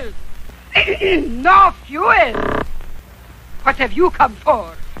fuel. No fuel. What have you come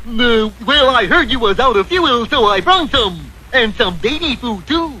for? Well, I heard you was out of fuel, so I brought some. And some baby food,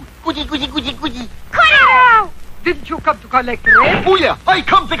 too. Goody, goody, goody, goody. Cut it out! Didn't you come to collect rent? Oh, yeah, I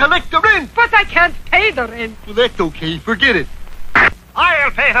come to collect the rent. But I can't pay the rent. Well, that's okay. Forget it.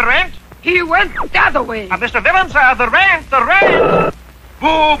 I'll pay the rent. He went the other way. Mr. Villain, sir, the rent, the rent.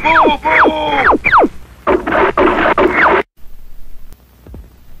 Boo, boo, boo.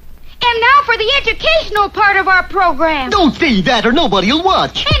 And now for the educational part of our program. Don't say that or nobody'll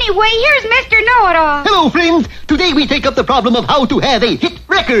watch. Anyway, here's Mr. Know-It-All. Hello, friends. Today we take up the problem of how to have a hit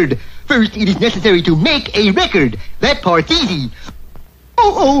record. First, it is necessary to make a record. That part's easy.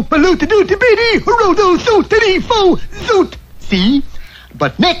 Oh, baloo-to-doo-to-biddy, rodo-soot-titty-fo, zoot. See?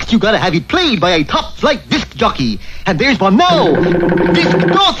 But next, you gotta have it played by a top-flight disc jockey. And there's one now. Disc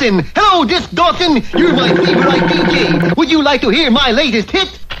Dawson. Hello, Disc Dawson. You're my favorite DJ. Would you like to hear my latest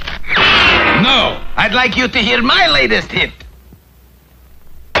hit? No, I'd like you to hear my latest hit.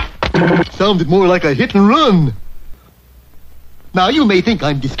 Sounded more like a hit and run. Now, you may think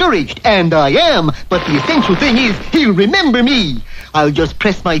I'm discouraged, and I am, but the essential thing is he'll remember me. I'll just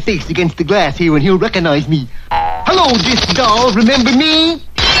press my face against the glass here and he'll recognize me. Hello, Disc Doll, remember me?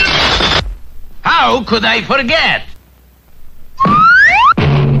 How could I forget?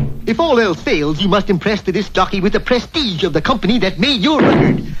 If all else fails, you must impress the disc jockey with the prestige of the company that made your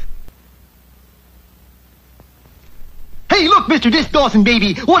record. Hey, look, Mr. Disc Dawson,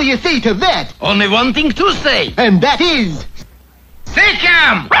 baby, what do you say to that? Only one thing to say. And that is...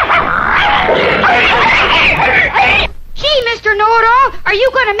 Sick'em! Gee, Mr. Know-It-All, are you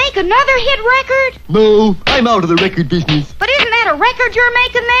going to make another hit record? No, I'm out of the record business. But isn't that a record you're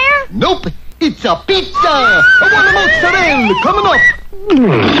making there? Nope, it's a pizza! A one mozzarella coming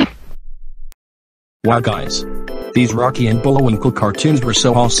up! Wow guys. These Rocky and Bullwinkle cartoons were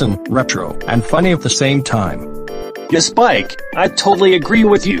so awesome, retro, and funny at the same time. Yeah, Spike, I totally agree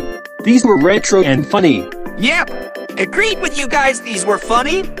with you. These were retro and funny. Yep, agreed with you guys. These were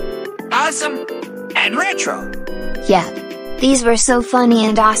funny, awesome, and retro. Yeah, these were so funny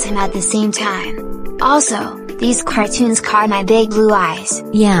and awesome at the same time. Also, these cartoons caught my big blue eyes.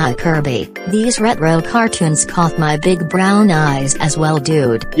 Yeah, Kirby, these retro cartoons caught my big brown eyes as well,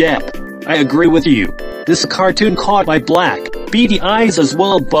 dude. Yep, I agree with you. This cartoon caught my black, beady eyes as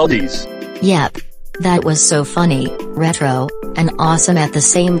well, buddies. Yep. That was so funny, retro, and awesome at the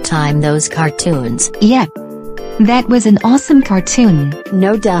same time, those cartoons. Yep. That was an awesome cartoon.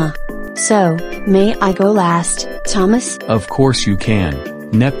 No duh. So, may I go last, Thomas? Of course you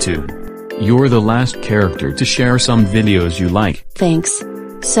can, Neptune. You're the last character to share some videos you like. Thanks.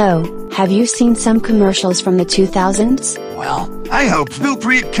 So, have you seen some commercials from the 2000s? Well, I hope you'll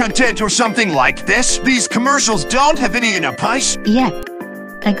be content or something like this. These commercials don't have any in a price. Yep.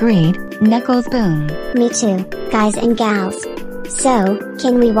 Agreed, Knuckles Boom. Me too, guys and gals. So,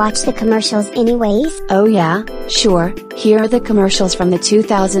 can we watch the commercials anyways? Oh yeah, sure. Here are the commercials from the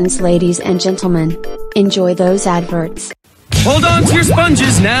 2000s, ladies and gentlemen. Enjoy those adverts. Hold on to your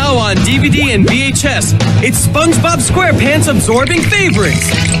sponges now on DVD and VHS. It's SpongeBob SquarePants Absorbing Favorites.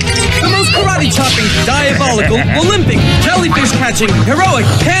 The most karate-chopping, diabolical, Olympic, jellyfish catching, heroic,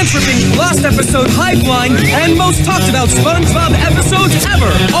 pants-ripping, lost episode, high-flying, and most talked-about SpongeBob episodes ever,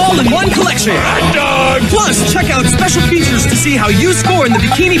 all in one collection. Plus, check out special features to see how you score in the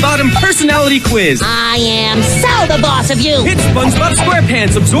Bikini Bottom personality quiz. I am so the boss of you. It's SpongeBob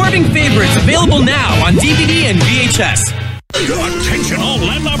SquarePants Absorbing Favorites, available now on DVD and VHS. Attention all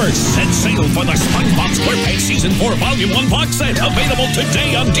landlubbers! Set sail for the SpongeBob SquarePants Season 4 Volume 1 box set, available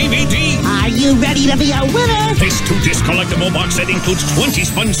today on DVD. Are you ready to be a winner? This 2-disc collectible box set includes 20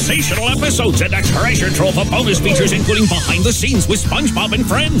 sensational episodes and a treasure trove of bonus features, including behind the scenes with SpongeBob and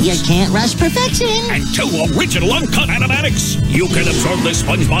friends. You can't rush perfection. And 2 original uncut animatics. You can absorb the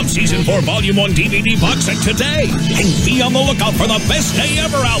SpongeBob Season 4 Volume 1 DVD box set today. And be on the lookout for the Best Day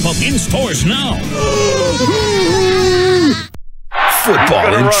Ever album in stores now.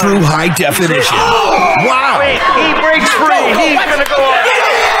 Football in true high definition. Wow! Wait, he breaks free. He's gonna go on.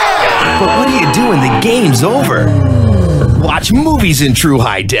 But what do you do when the game's over? Watch movies in true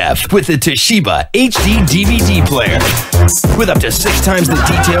high def with the Toshiba HD DVD player. With up to 6 times the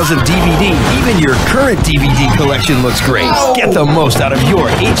details of DVD, even your current DVD collection looks great. Get the most out of your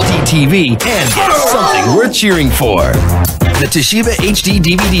HD TV and get something worth cheering for. The Toshiba HD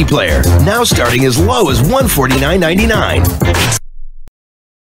DVD player, now starting as low as $149.99.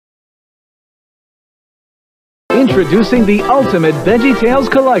 Introducing the Ultimate VeggieTales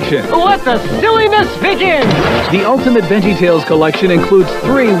Collection. Let the silliness begin! The Ultimate VeggieTales Collection includes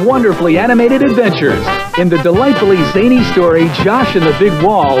 3 wonderfully animated adventures. In the delightfully zany story, Josh and the Big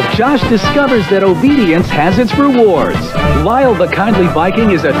Wall, Josh discovers that obedience has its rewards. Lyle the Kindly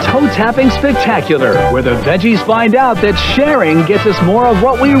Viking is a toe-tapping spectacular, where the veggies find out that sharing gets us more of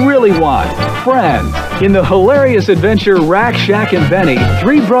what we really want, friends. In the hilarious adventure Rack, Shack, and Benny,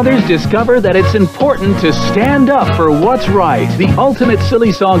 3 brothers discover that it's important to stand stand up for what's right. The ultimate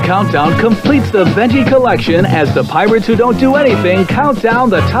silly song countdown completes the Veggie collection as the Pirates Who Don't Do Anything count down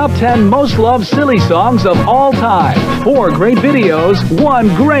the top 10 most loved silly songs of all time. 4 great videos, 1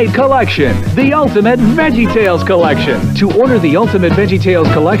 great collection. The ultimate VeggieTales collection. To order the ultimate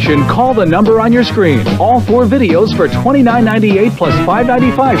VeggieTales collection, call the number on your screen. All 4 videos for $29.98 plus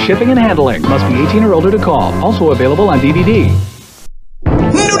 $5.95 shipping and handling. Must be 18 or older to call. Also available on DVD.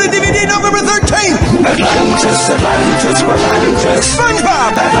 New to DVD November 13th! Atlantis, Atlantis, Atlantis.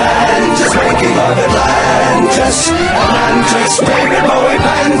 SpongeBob! Atlantis, waking up Atlantis. Atlantis, David Bowie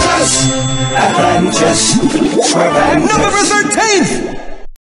Atlantis. Atlantis, Swervan. November 13th!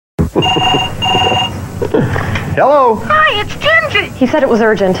 Hello. Hi, it's Gingy. He said it was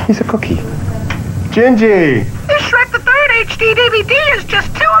urgent. He's a cookie. Gingy. This Shrek the Third HD DVD is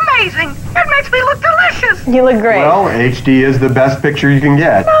just too amazing. It makes me look delicious. You look great. Well, HD is the best picture you can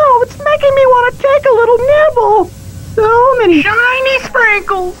get. No, it's making me want to take a little nibble. So many shiny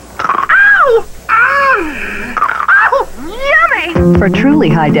sprinkles. Ow! Oh, yummy! For truly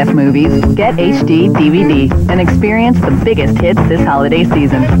high-def movies, get HD DVD and experience the biggest hits this holiday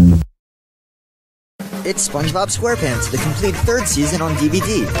season. It's SpongeBob SquarePants, the complete 3rd season on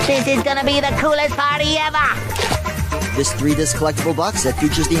DVD. This is gonna be the coolest party ever! This 3-disc collectible box set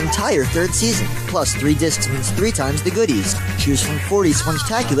features the entire 3rd season. Plus, 3 discs means 3 times the goodies. Choose from 40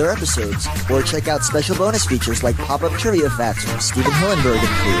 Spongetacular episodes, or check out special bonus features like pop-up trivia facts from Steven Hillenburg and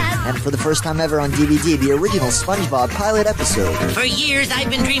crew. And for the first time ever on DVD, the original SpongeBob pilot episode. For years, I've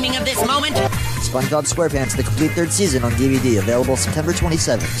been dreaming of this moment. SpongeBob SquarePants, the complete 3rd season on DVD, available September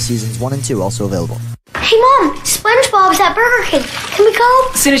 27th. Seasons 1 and 2 also available. Hey, Mom, SpongeBob's at Burger King. Can we go?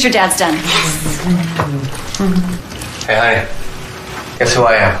 As soon as your dad's done. Hey, honey. Guess who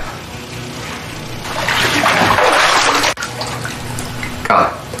I am? Come on.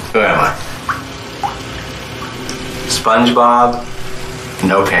 Who am I? SpongeBob,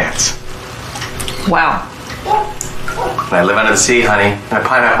 no pants. Wow. And I live under the sea, honey. And a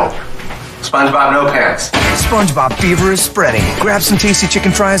pineapple. SpongeBob, no pants. SpongeBob fever is spreading. Grab some tasty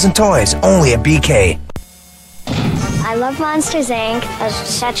chicken fries and toys, only at BK. I love Monsters, Inc. That was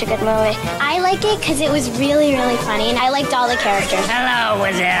such a good movie. I like it because it was really, really funny, and I liked all the characters. Hello,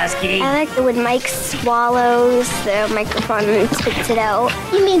 Wazowski. I liked it when Mike swallows the microphone and spits it out.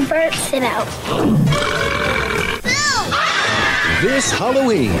 You mean burps it out. This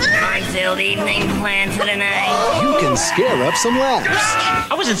Halloween, Fun-filled evening planned for tonight. you can scare up some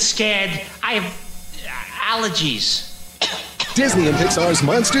laughs. I wasn't scared. I have allergies. Disney and Pixar's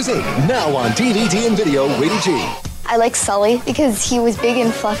Monsters, Inc. Now on DVD and video, rated G. I like Salli because he was big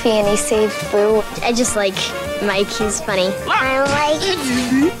and fluffy and he saved Boo. I just like Mike, he's funny. I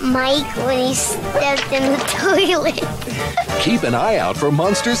like Mike when he stepped in the toilet. Keep an eye out for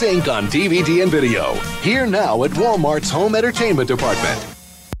Monsters, Inc. on DVD and video. Here now at Walmart's Home Entertainment Department.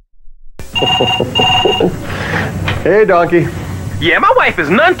 Hey, Donkey. Yeah, my wife is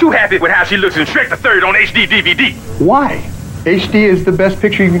none too happy with how she looks in Shrek the Third on HD DVD. Why? HD is the best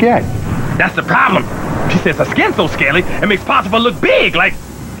picture you can get. That's the problem. She says her skin's so scaly, it makes Possible look big, like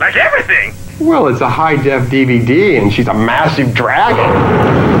everything. Well, it's a high-def DVD, and she's a massive dragon.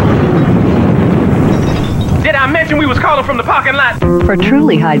 Did I mention we was calling from the parking lot? For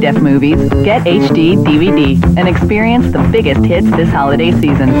truly high-def movies, get HD DVD and experience the biggest hits this holiday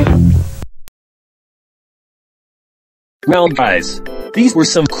season. Well, guys, these were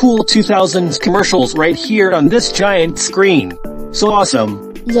some cool 2000s commercials right here on this giant screen. So awesome.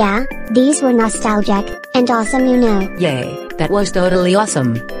 Yeah, these were nostalgic and awesome, you know. Yay, that was totally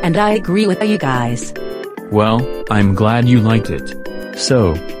awesome, and I agree with you guys. Well, I'm glad you liked it.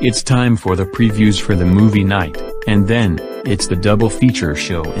 So, it's time for the previews for the movie night, and then, it's the double feature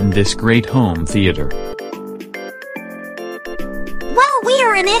show in this great home theater. Well, we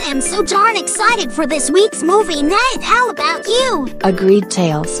are in it and so darn excited for this week's movie night. How about you? Agreed,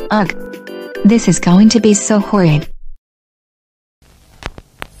 Tails. Ugh. This is going to be so horrid.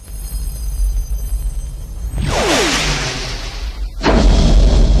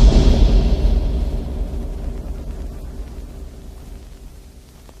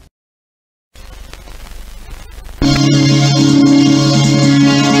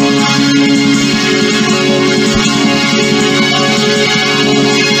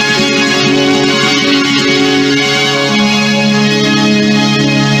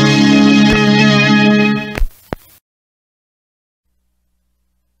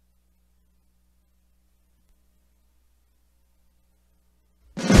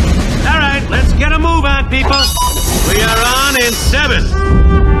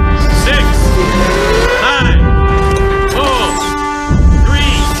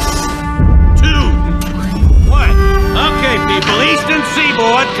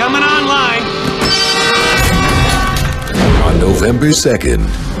 November 2nd.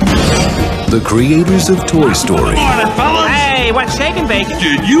 The creators of Toy Story. Morning, fellas. Hey, what's shaking, bacon?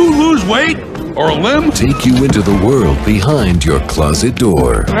 Did you lose weight? Or a limb? Take you into the world behind your closet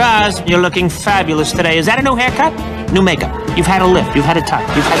door. Roz, you're looking fabulous today. Is that a new haircut? New makeup. You've had a lift. You've had a tuck.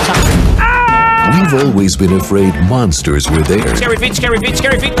 You've had something. We've always been afraid monsters were there. Scary feet, scary feet,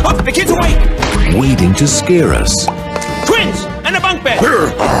 scary feet. Oh, the kid's awake. Waiting to scare us. Twins and a bunk bed.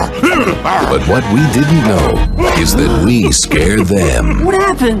 But what we didn't know is that we scare them. What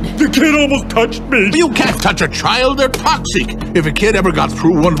happened? The kid almost touched me. You can't touch a child. They're toxic. If a kid ever got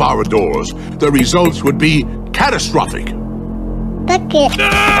through one of our doors, the results would be catastrophic. Bucket.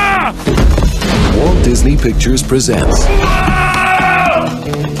 Walt Disney Pictures presents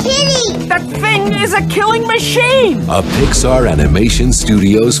Kitty! That thing is a killing machine! a Pixar Animation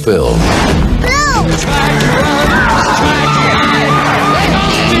Studios film.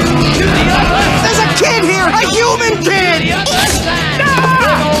 There's a kid here! A human kid!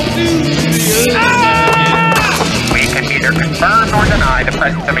 We can neither confirm nor deny the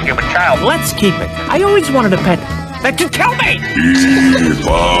presence of a human child. Let's keep it. I always wanted a pet that could kill me!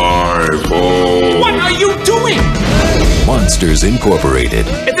 What are you doing? Monsters Incorporated.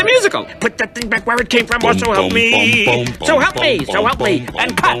 It's a musical. Put that thing back where it came from, or so help me. So help me, so help me,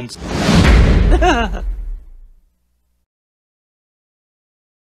 and cut.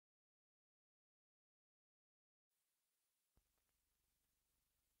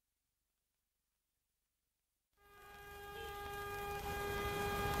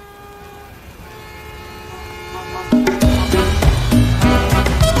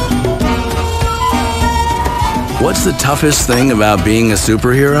 What's the toughest thing about being a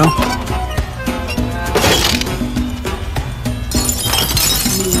superhero?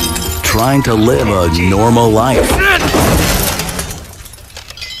 Trying to live a normal life.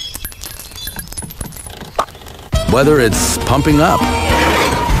 Whether it's pumping up.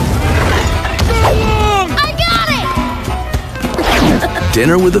 I got it!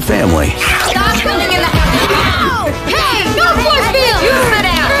 Dinner with the family. Stop coming in the house! Hey, no force field! You sit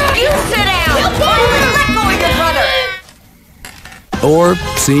down! You sit down! Let go of your brother! Or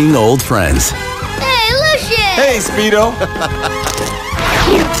seeing old friends. Hey, Lucian! Hey, Speedo!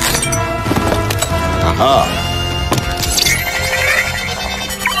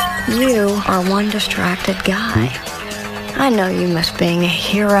 You are one distracted guy. I know you miss being a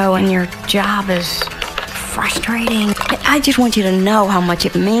hero and your job is frustrating. I just want you to know how much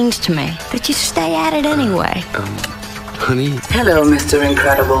it means to me that you stay at it anyway. Honey? Hello, Mr.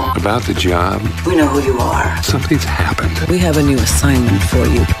 Incredible. About the job? We know who you are. Something's happened. We have a new assignment for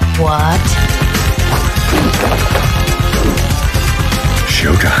you. What?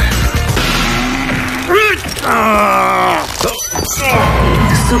 Showtime.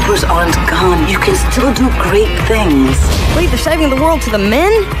 The supers aren't gone. You can still do great things. Leave the saving the world to the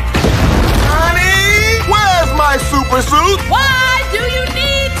men? Honey, where's my super suit? Why do you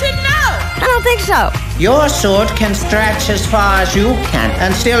need to know? I don't think so. Your suit can stretch as far as you can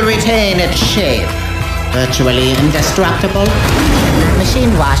and still retain its shape. Virtually indestructible.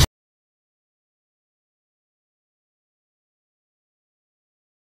 Machine wash.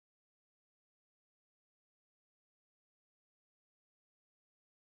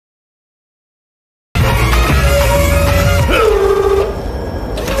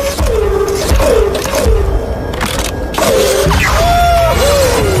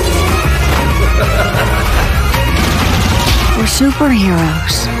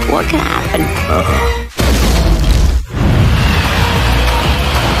 Superheroes. What can happen?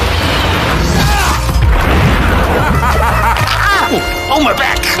 Oh, my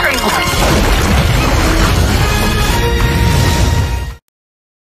back!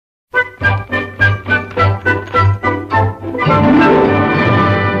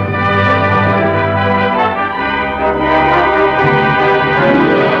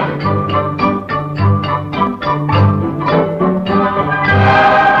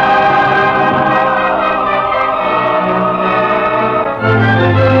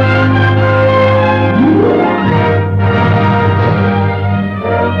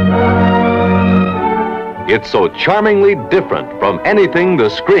 It's so charmingly different from anything the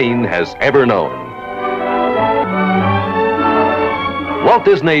screen has ever known. Walt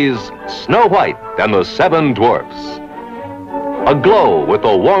Disney's Snow White and the Seven Dwarfs. Aglow with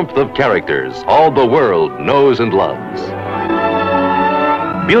the warmth of characters all the world knows and loves.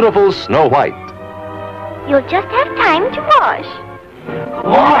 Beautiful Snow White. You'll just have time to wash.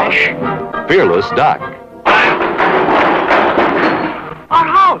 Wash? Fearless Doc. Our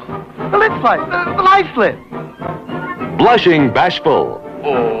house! The lit light! The light lit! Blushing Bashful.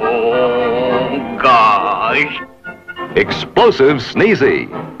 Oh, gosh. Explosive Sneezy.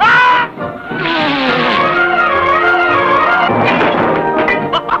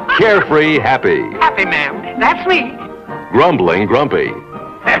 Carefree Happy. Happy, ma'am. That's me. Grumbling Grumpy.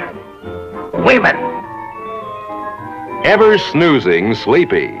 Women. Ever Snoozing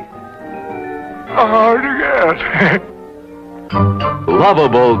Sleepy. Hard to get.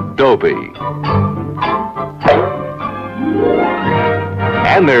 Lovable Dopey.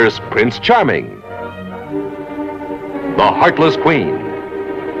 And there's Prince Charming. The Heartless Queen.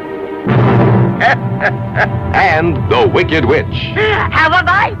 And the Wicked Witch. Have a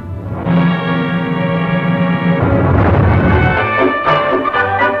bite.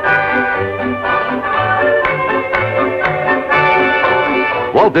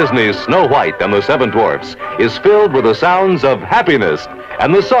 Walt Disney's Snow White and the Seven Dwarfs is filled with the sounds of happiness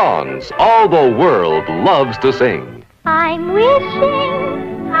and the songs all the world loves to sing. I'm wishing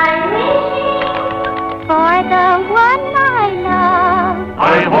for the one I love.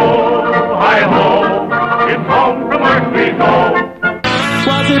 Hi-ho, it's home from earth we go.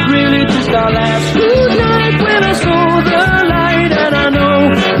 Was it really just our last good night when I saw the light? And I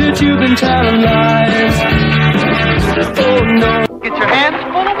know that you've been telling lies. Oh no. Get your hands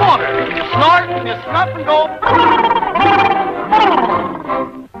full of water. You snort and you snuff and go.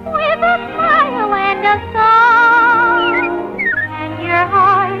 With a smile and a song, and your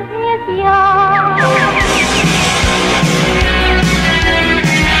heart is young.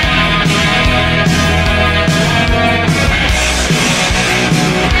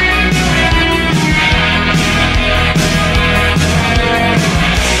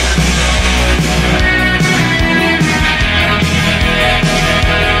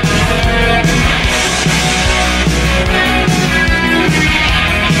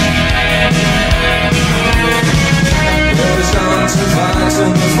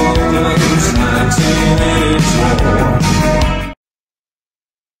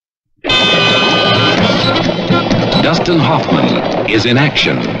 Dustin Hoffman is in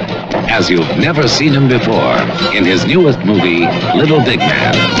action, as you've never seen him before, in his newest movie, Little Big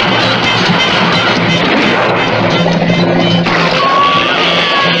Man.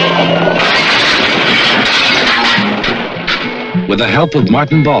 With the help of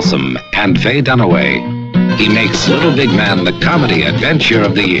Martin Balsam and Faye Dunaway, he makes Little Big Man the comedy adventure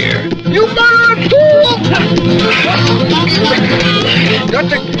of the year. You murdered fool! Got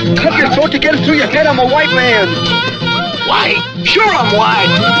to cut your throat to get it through your head. I'm a white man. White? Sure I'm white.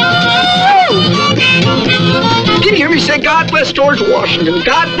 Didn't hear me say God bless George Washington.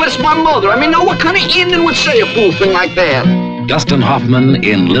 God bless my mother. I mean, now what kind of Indian would say a fool thing like that? Dustin Hoffman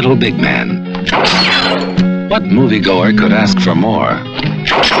in Little Big Man. What moviegoer could ask for more?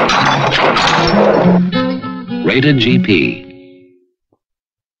 Rated GP.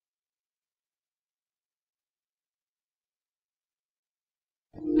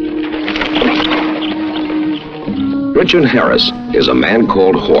 Richard Harris is a man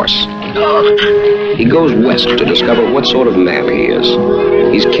called Horse. He goes west to discover what sort of man he is.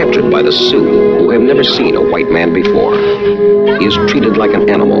 He's captured by the Sioux, who have never seen a white man before. He is treated like an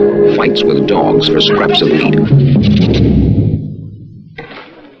animal, fights with dogs for scraps of meat.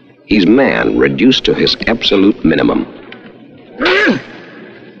 He's man reduced to his absolute minimum.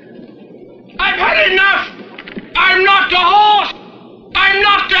 I've had enough! I'm not a horse! I'm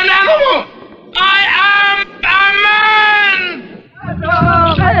not an animal! I am a man!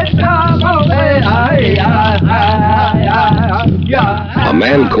 A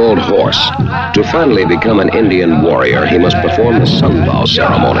man called Horse. To finally become an Indian warrior, he must perform the sunvow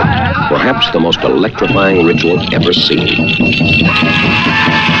ceremony, perhaps the most electrifying ritual ever seen.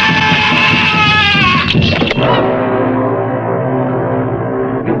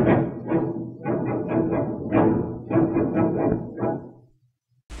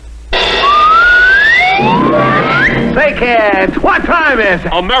 Say, kids, what time is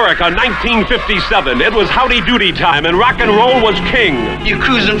it? America, 1957. It was howdy doody time, and rock and roll was king. You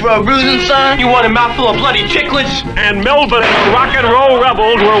cruising for a bruising, son? You want a mouthful of bloody chicklets? And Melvin and the rock and roll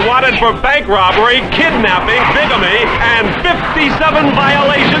rebels were wanted for bank robbery, kidnapping, bigamy, and 57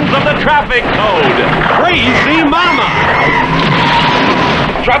 violations of the traffic code. Crazy Mama!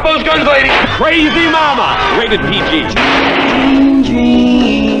 Drop those guns, lady! Crazy Mama! Rated PG.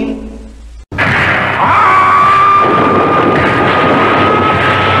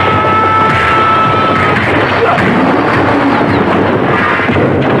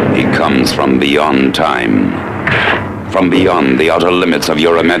 He comes from beyond time, from beyond the outer limits of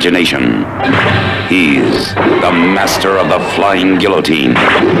your imagination. He's the master of the flying guillotine.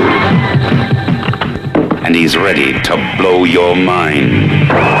 And he's ready to blow your mind.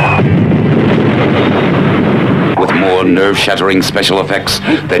 with more nerve-shattering special effects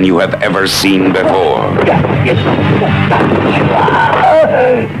than you have ever seen before.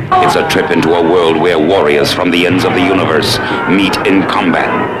 It's a trip into a world where warriors from the ends of the universe meet in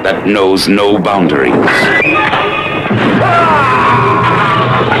combat that knows no boundaries.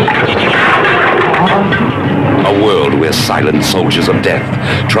 A world where silent soldiers of death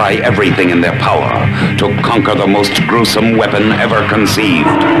try everything in their power to conquer the most gruesome weapon ever conceived.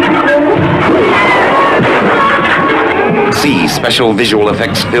 See special visual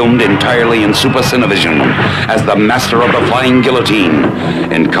effects filmed entirely in Super Cinevision as the master of the flying guillotine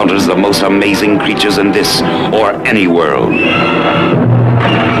encounters the most amazing creatures in this or any world.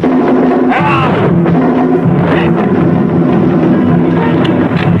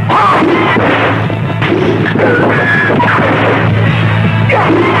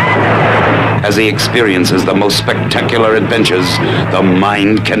 As he experiences the most spectacular adventures the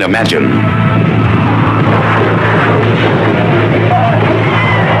mind can imagine.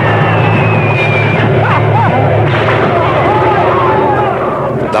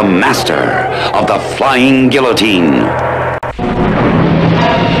 The master of the flying guillotine.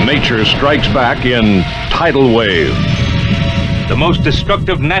 Nature strikes back in tidal wave. The most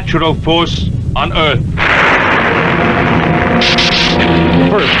destructive natural force on Earth.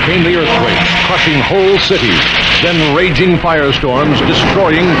 First came the earthquake, crushing whole cities, then raging firestorms,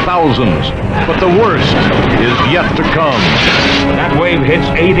 destroying thousands. But the worst is yet to come. When that wave hits,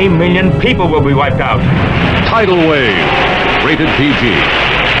 80 million people will be wiped out. Tidal wave, rated PG.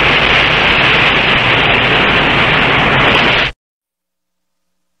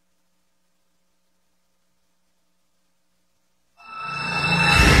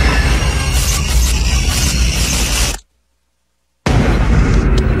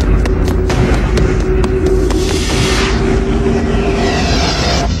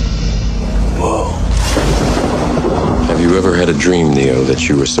 Dream, Neo, that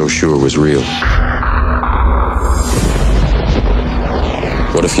you were so sure was real?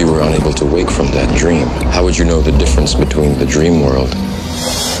 What if you were unable to wake from that dream? How would you know the difference between the dream world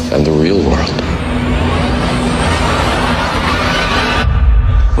and the real world?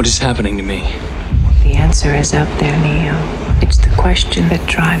 What is happening to me? The answer is up there, Neo. It's the question that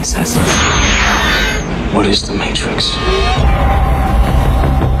drives us. What is the Matrix?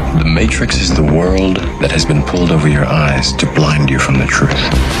 The Matrix is the world that has been pulled over your eyes to blind you from the truth.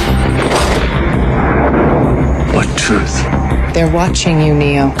 What truth? They're watching you,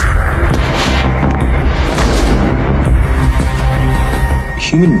 Neo.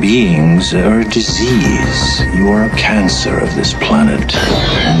 Human beings are a disease. You are a cancer of this planet.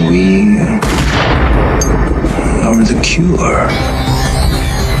 And we are the cure.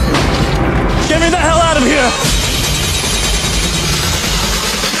 Get me the hell out of here!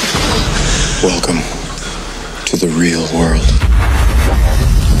 Welcome to the real world.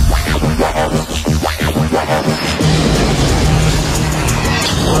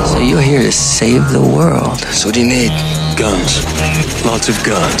 So you're here to save the world. So what do you need? Guns. Lots of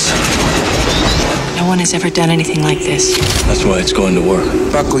guns. No one has ever done anything like this. That's why it's going to work.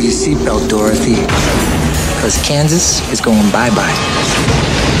 Buckle your seatbelt, Dorothy. Because Kansas is going bye-bye.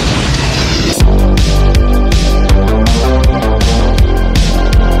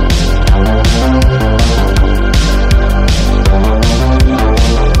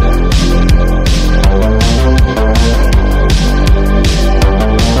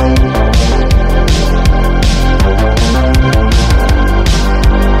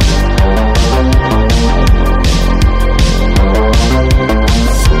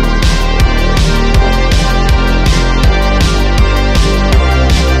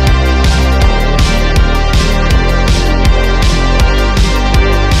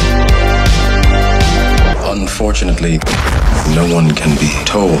 Unfortunately, no one can be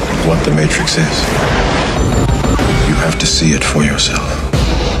told what the Matrix is. You have to see it for yourself.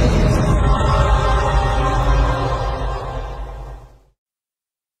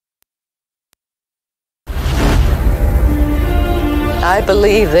 I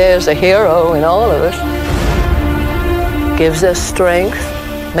believe there's a hero in all of us. Gives us strength,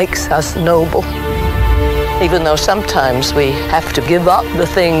 makes us noble. Even though sometimes we have to give up the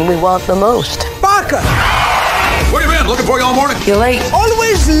thing we want the most. Barker! Where you been? Looking for you all morning. You're late.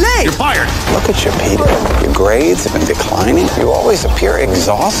 Always late. You're fired. Look at you, Peter. Your grades have been declining. You always appear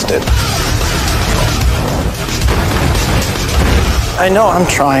exhausted. I know, I'm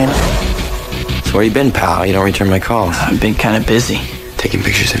trying. So where you been, pal? You don't return my calls. I've been kind of busy. Taking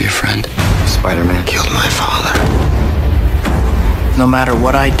pictures of your friend. Spider-Man killed my father. No matter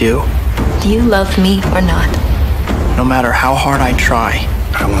what I do, Do you love me or not? no matter how hard I try,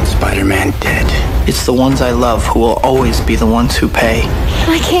 I want Spider-Man dead. It's the ones I love who will always be the ones who pay.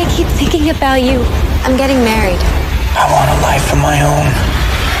 I can't keep thinking about you. I'm getting married. I want a life of my own.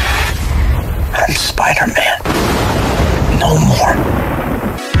 And Spider-Man. No more.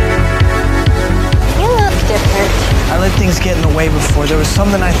 You look different. I let things get in the way before. There was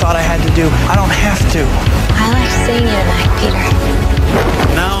something I thought I had to do. I don't have to. I like seeing you tonight, Peter.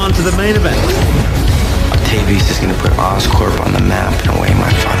 Now on to the main event. Octavius is going to put Oscorp on the map in a way my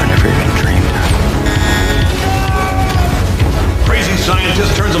father never even dreamed of. Crazy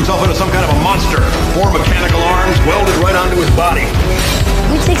scientist turns himself into some kind of a monster. 4 mechanical arms welded right onto his body.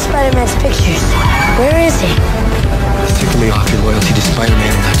 We take Spider-Man's pictures. Where is he? It's taking me off your loyalty to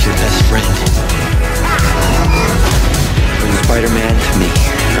Spider-Man and not your best friend. Bring Spider-Man to me.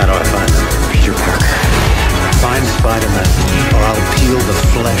 How do I find him? Peter Parker. Find Spider-Man, or I'll peel the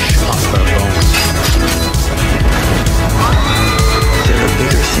flesh off their bones. There are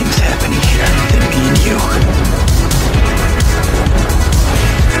bigger things happening here than me and you.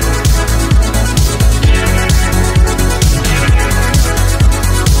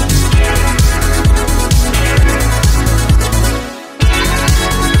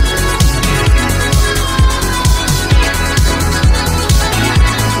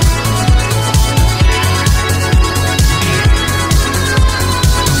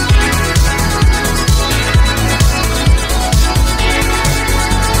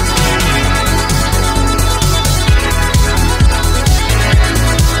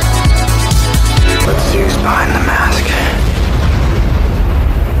 Behind the mask.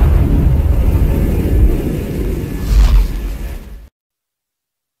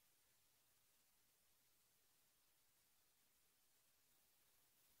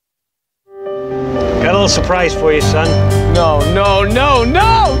 Got a little surprise for you, son. No,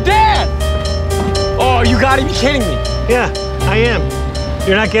 Dad! Oh, you gotta be kidding me. Yeah, I am.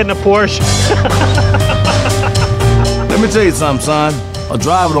 You're not getting a Porsche. Let me tell you something, son. A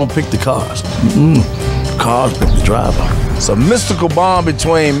driver don't pick the cars. Cars pick the driver. It's a mystical bond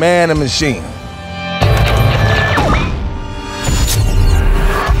between man and machine.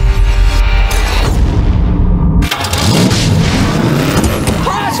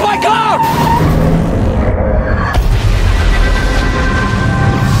 Crash my car!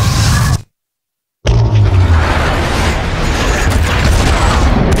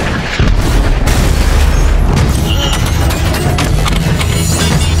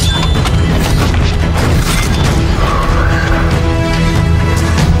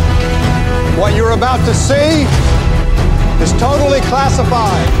 What you're about to see is totally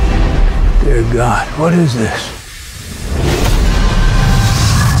classified. Dear God, what is this?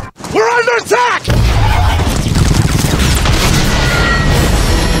 We're under attack!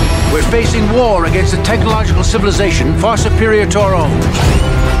 We're facing war against a technological civilization far superior to our own.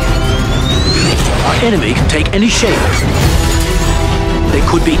 Our enemy can take any shape. They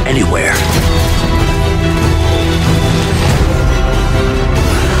could be anywhere.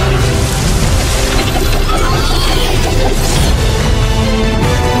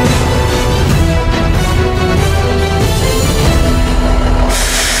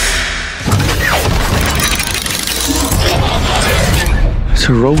 It's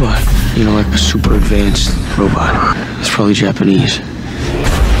a robot. You know, like a super advanced robot. It's probably Japanese.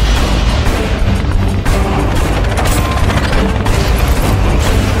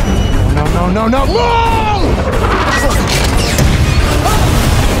 No!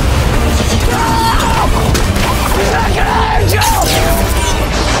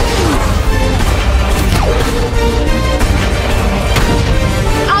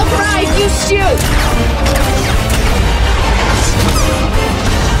 I'll drive, you shoot!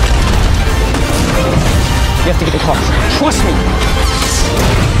 You have to get the car. Trust me.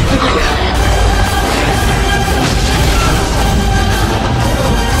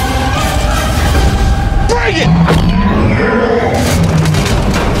 Bring it!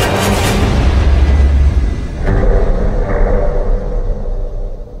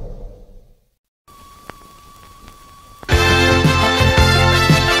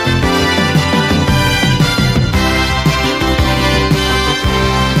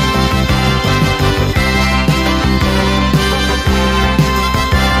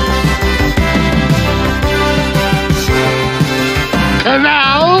 And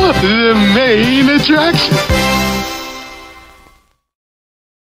now, the main attraction.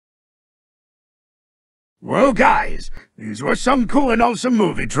 Well, guys, these were some cool and awesome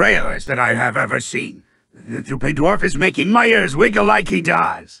movie trailers that I have ever seen. The Stupid Dwarf is making my ears wiggle like he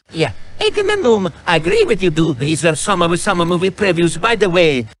does. Yeah, I agree with you, dude. These are summer movie previews, by the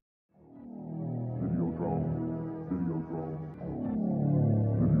way.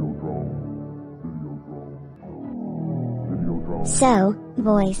 So,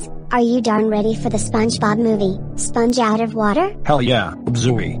 boys, are you darn ready for the SpongeBob movie, Sponge Out of Water? Hell yeah,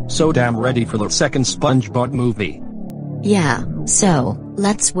 Wubbzy. So damn ready for the second SpongeBob movie. Yeah, so,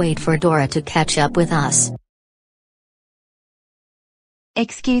 let's wait for Dora to catch up with us.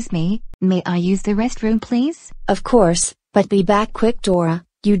 Excuse me, may I use the restroom please? Of course, but be back quick, Dora.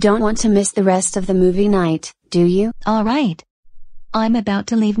 You don't want to miss the rest of the movie night, do you? Alright. I'm about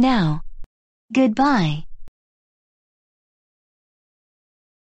to leave now. Goodbye.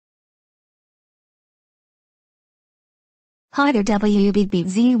 Hi there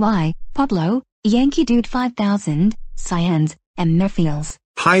WBBZY, Pablo, Yankee Dude 5000, Cyans, and Mephiles.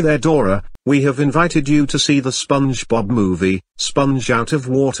 Hi there Dora, we have invited you to see the SpongeBob movie, Sponge Out of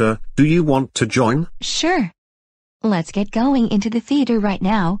Water. Do you want to join? Sure. Let's get going into the theater right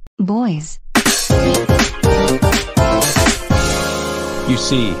now, boys. You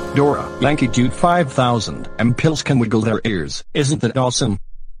see, Dora, Yankee Dude 5000, and Pills can wiggle their ears. Isn't that awesome?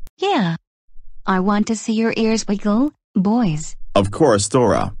 Yeah. I want to see your ears wiggle, boys. Of course,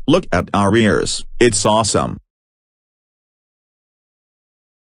 Dora. Look at our ears. It's awesome.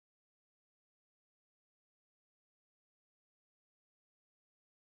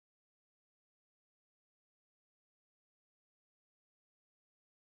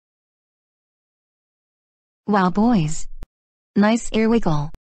 Wow, boys. Nice ear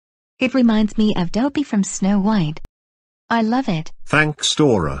wiggle. It reminds me of Dopey from Snow White. I love it. Thanks,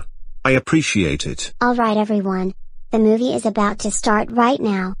 Dora. I appreciate it. Alright everyone. The movie is about to start right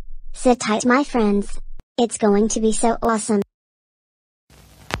now. Sit tight my friends. It's going to be so awesome.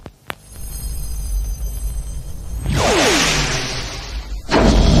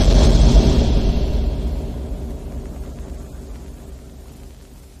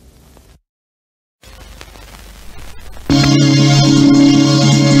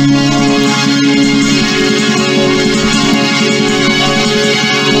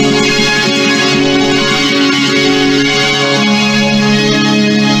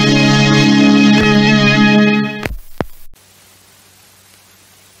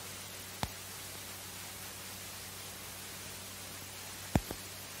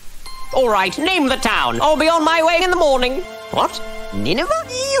 Alright, name the town. I'll be on my way in the morning. What? Nineveh?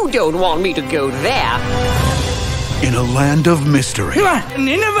 You don't want me to go there. In a land of mystery.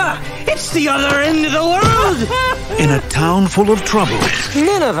 Nineveh! It's the other end of the world! In a town full of trouble.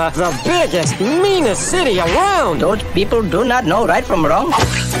 Nineveh, the biggest, meanest city around. Those people do not know right from wrong.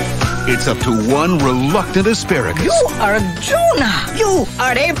 It's up to one reluctant asparagus. You are Jonah! You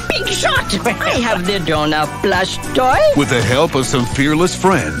are a big shot! I have the Jonah plush toy. With the help of some fearless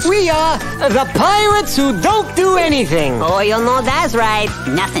friends. We are the pirates who don't do anything. Oh, you know that's right.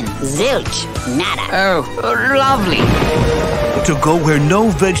 Nothing. Zilch. Nada. Oh, lovely. To go where no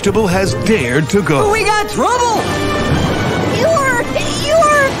vegetable has dared to go. We got trouble! You're...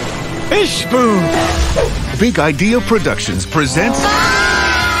 Fish Spoon! Big Idea Productions presents...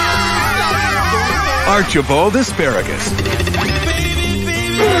 Archibald Asparagus.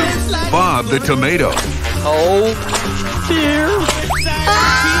 Bob the Tomato. Oh, dear.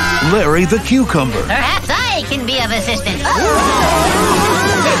 Larry the Cucumber. Perhaps I can be of assistance.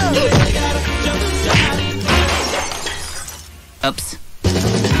 Oops.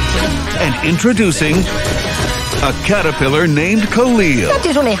 And introducing a caterpillar named Khalil. That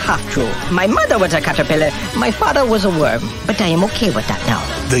is only half true. My mother was a caterpillar. My father was a worm. But I am okay with that now.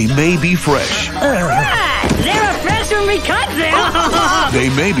 They may be fresh. They were fresh when we cut them. They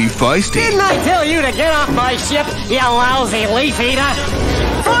may be feisty. Didn't I tell you to get off my ship, you lousy leaf eater?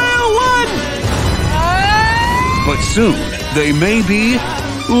 Fire one! But soon, they may be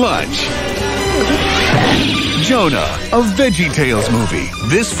lunch. Jonah, a VeggieTales movie,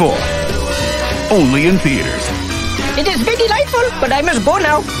 this fall. Only in theaters. It has been delightful, but I must go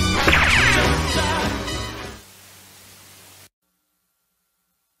now.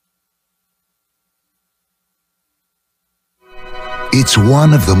 It's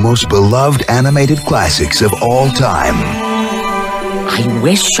one of the most beloved animated classics of all time. I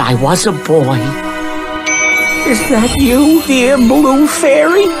wish I was a boy. Is that you, dear blue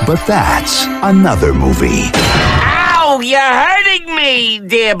fairy? But that's another movie. Ow, you're hurting me,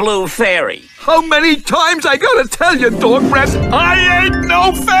 dear blue fairy. How many times I gotta tell you, dog breath, I ain't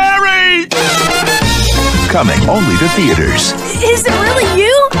no fairy! Coming only to theaters. Is it really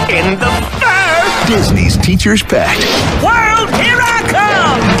you? In the fur! Disney's Teacher's Pet. World, here I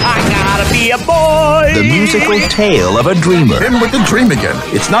come! I gotta be a boy! The musical tale of a dreamer. In with the dream again.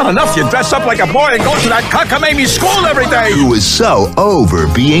 It's not enough you dress up like a boy and go to that cockamamie school every day! Who is so over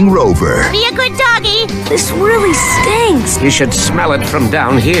being Rover. Be a good doggy. This really stinks. You should smell it from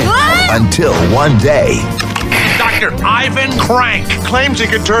down here. Until one day... Not actor Ivan Crank claims he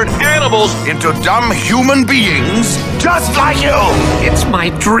can turn animals into dumb human beings just like you. It's my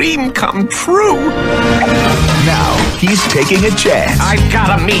dream come true. Now, he's taking a chance. I've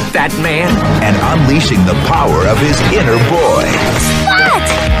gotta meet that man. And unleashing the power of his inner boy.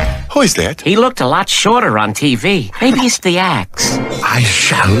 What? Who is that? He looked a lot shorter on TV. Maybe it's the axe. I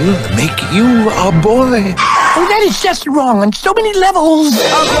shall make you a boy. Oh, that is just wrong on so many levels. A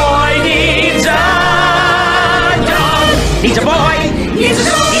boy needs a dog. Needs a boy. Needs a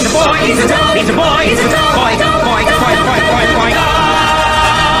dog. Needs a boy. Needs a dog. Needs a boy. Needs a dog. Boy.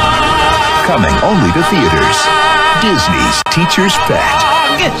 Coming only to theaters. Disney's Teacher's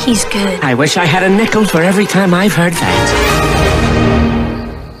Pet. He's good. I wish I had a nickel for every time I've heard that.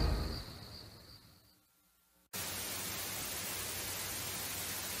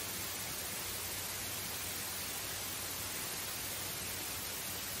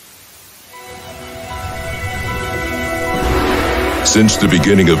 Since the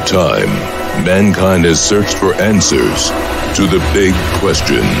beginning of time, mankind has searched for answers to the big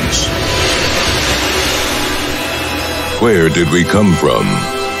questions. Where did we come from?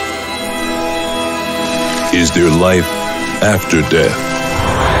 Is there life after death?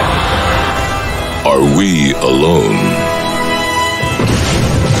 Are we alone?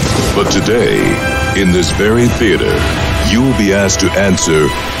 But today, in this very theater, you will be asked to answer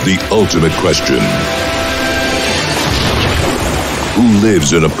the ultimate question. Who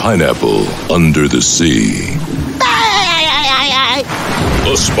lives in a pineapple under the sea?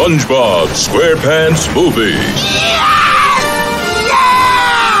 A SpongeBob SquarePants Movie.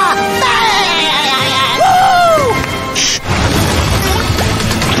 Shh.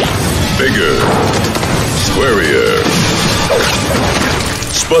 Bigger, squarier,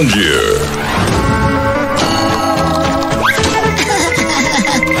 spongier.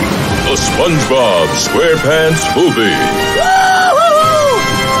 A SpongeBob SquarePants Movie.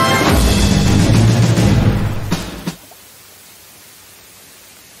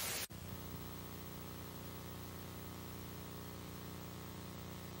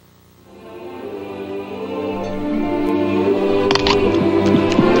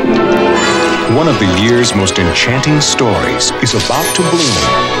 One of the year's most enchanting stories is about to bloom.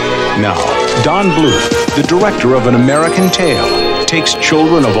 Now, Don Bluth, the director of An American Tale, takes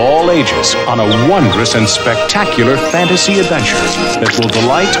children of all ages on a wondrous and spectacular fantasy adventure that will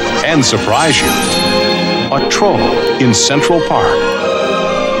delight and surprise you. A Troll in Central Park.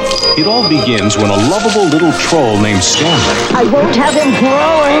 It all begins when a lovable little troll named Stanley I won't have him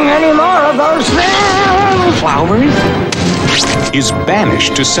growing any more of those things. Flowers? is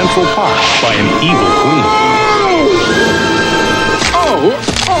banished to Central Park by an evil queen.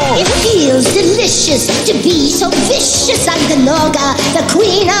 It feels delicious to be so vicious. I'm the Noga, the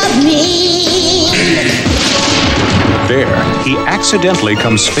queen of mean. There, he accidentally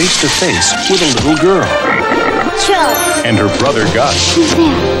comes face to face with a little girl. Sure. And her brother Gus. Who's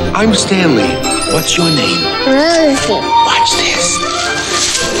there? I'm Stanley. What's your name? Rosie. Watch this.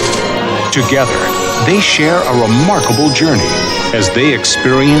 Together, they share a remarkable journey as they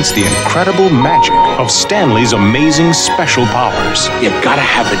experience the incredible magic of Stanley's amazing special powers. You gotta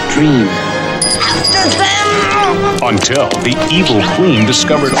have a dream. After them! Until the evil queen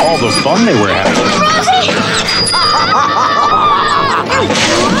discovered all the fun they were having.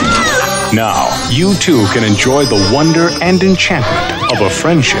 Now, you too can enjoy the wonder and enchantment of a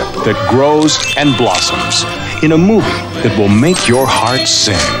friendship that grows and blossoms in a movie that will make your heart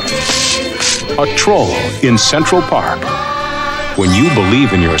sing. A Troll in Central Park. When you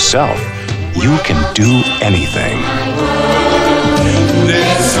believe in yourself, you can do anything.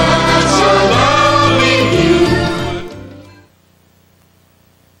 There's such a lovely view.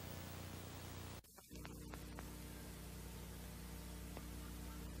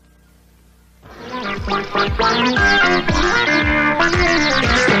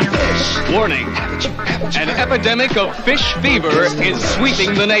 Warning. An epidemic of fish fever is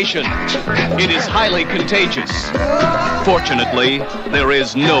sweeping the nation. It is highly contagious. Fortunately, there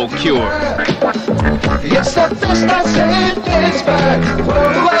is no cure. It's the fish that saved Pittsburgh.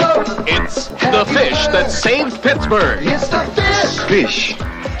 Whoa, whoa. It's the fish that saved Pittsburgh. It's the fish. Fish.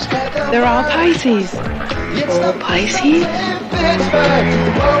 They're all Pisces. All Pisces? Pittsburgh.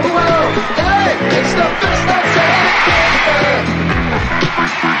 Whoa, whoa. Hey, it's the fish that saved Pittsburgh.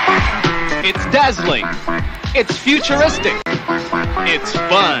 It's dazzling. It's futuristic. It's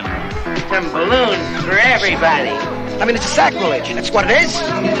fun. Some balloons for everybody. I mean, it's sacrilege. That's what it is.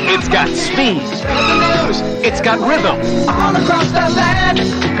 It's got speed. It's got rhythm. All across the land.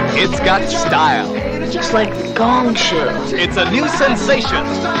 It's got style. Just like the Gong Show. It's a new sensation,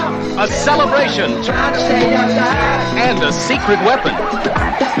 a celebration, and a secret weapon.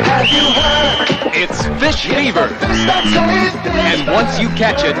 It's fish fever. And once you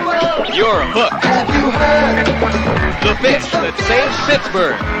catch it, you're hooked. The fish that saved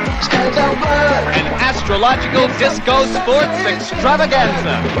Pittsburgh. An astrological disco sports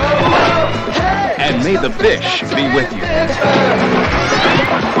extravaganza. And may the fish be with you.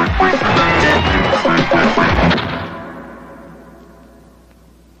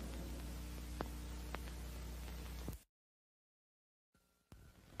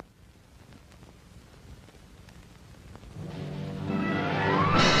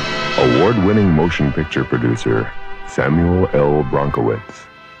 Award-winning motion picture producer, Samuel L. Bronkowitz.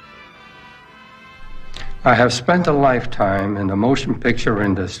 I have spent a lifetime in the motion picture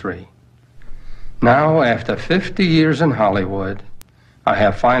industry. Now, after 50 years in Hollywood, I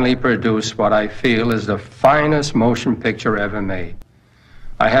have finally produced what I feel is the finest motion picture ever made.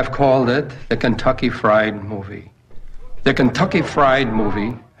 I have called it the Kentucky Fried Movie. The Kentucky Fried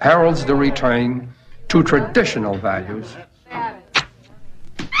Movie heralds the return to traditional values.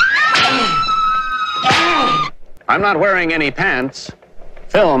 I'm not wearing any pants.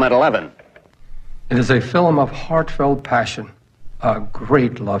 Film at 11. It is a film of heartfelt passion, a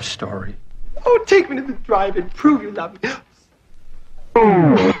great love story. Oh, take me to the drive-in. Prove you love me.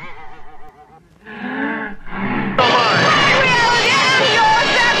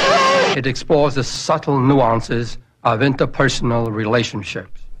 It explores the subtle nuances of interpersonal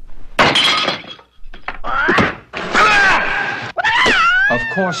relationships. Of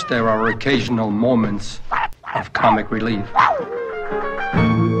course, there are occasional moments of comic relief.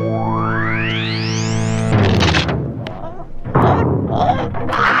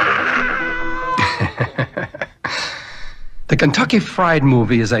 The Kentucky Fried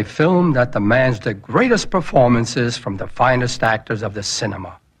Movie is a film that demands the greatest performances from the finest actors of the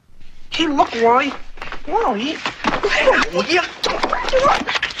cinema. Hey, look, Roy. Roy.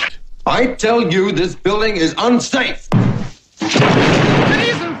 I tell you, this building is unsafe.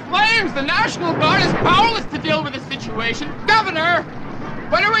 City's in flames! The National Guard is powerless to deal with the situation. Governor,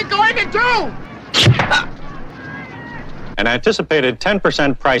 what are we going to do? An anticipated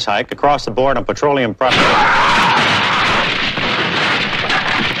 10% price hike across the board on petroleum products.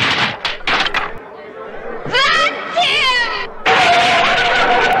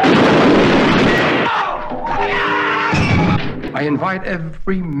 I invite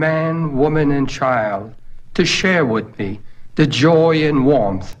every man, woman, and child to share with me the joy and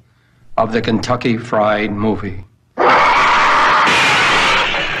warmth of the Kentucky Fried Movie.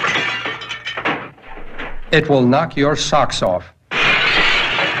 It will knock your socks off.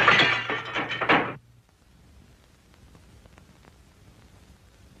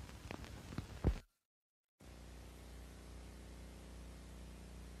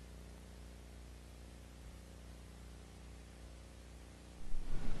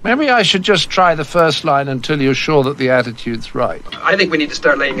 Maybe I should just try the first line until you're sure that the attitude's right. I think we need to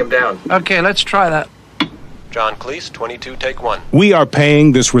start laying him down. Okay, let's try that. John Cleese, 22, take 1. We are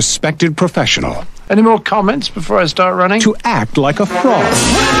paying this respected professional. Any more comments before I start running? To act like a fraud.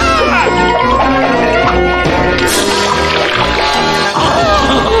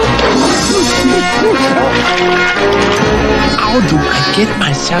 How do I get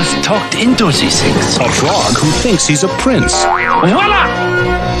myself talked into these things? A frog who thinks he's a prince. Voila!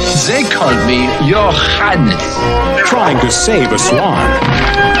 They call me Your Highness. Trying to save a swan.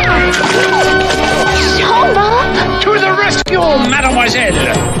 To the rescue,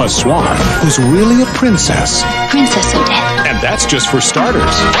 mademoiselle! A swan who's really a princess. Princess Odette. And that's just for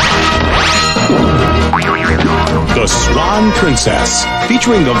starters. The Swan Princess,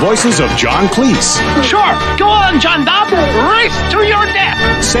 featuring the voices of John Cleese. Sure, go on, John Bob. Race to your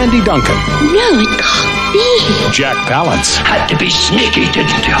death. Sandy Duncan. No, it can't be. Jack Palance. Had to be sneaky,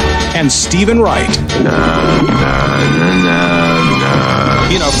 didn't you? And Stephen Wright.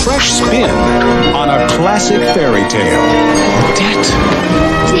 In a fresh spin on a classic fairy tale.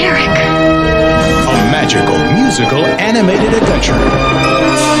 Derek. A magical, musical, animated adventure.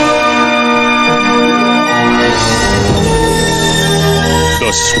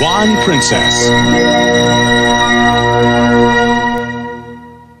 The Swan Princess.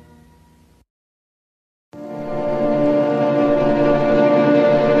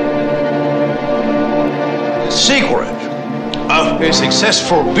 The secret of a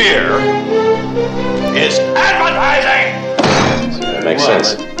successful beer is advertising. That makes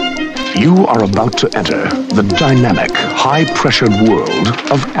sense. You are about to enter the dynamic, high-pressured world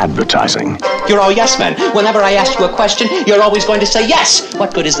of advertising. You're all yes men. Whenever I ask you a question, you're always going to say yes.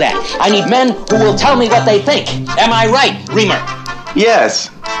 What good is that? I need men who will tell me what they think. Am I right, Reamer? Yes.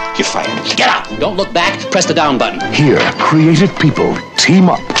 You're fired. Get out. Don't look back. Press the down button. Here, creative people team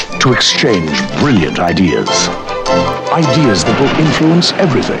up to exchange brilliant ideas. Ideas that will influence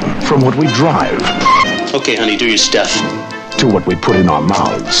everything from what we drive. Okay, honey, do your stuff. To what we put in our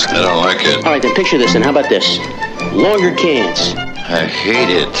mouths. I don't like it. All right, then picture this, and how about this? Longer cans. I hate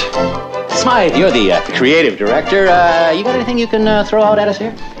it. Smythe, you're the creative director. You got anything you can throw out at us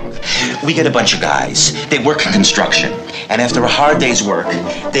here? We get a bunch of guys. They work in construction. And after a hard day's work,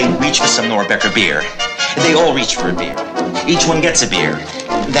 they reach for some Norbecker beer. They all reach for a beer. Each one gets a beer.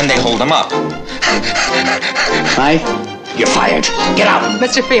 Then they hold them up. Smythe, you're fired. Get out.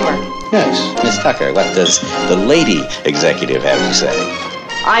 Mr. Femer. Yes, Miss Tucker, what does the lady executive have to say?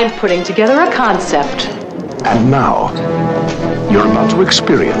 I'm putting together a concept. And now, you're about to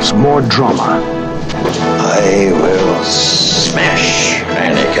experience more drama. I will smash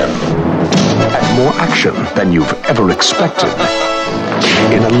Anakin. And more action than you've ever expected.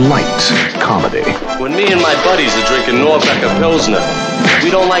 In a light comedy. When me and my buddies are drinking Norbecker Pilsner, we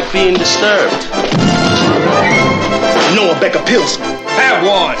don't like being disturbed. Norbecker Pilsner. Have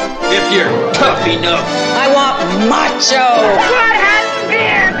one, if you're tough enough. I want macho. What has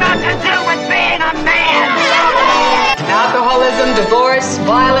beer got to do with being a man? Alcoholism, divorce,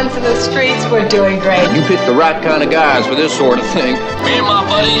 violence in the streets, we're doing great. You pick the right kind of guys for this sort of thing. Me and my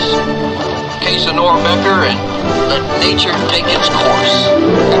buddies, case of Norbecker, and let nature take its course.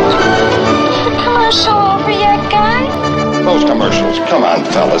 The commercial over yet, guys? Those commercials, come on,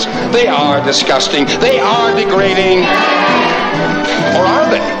 fellas. They are disgusting. They are degrading. Or are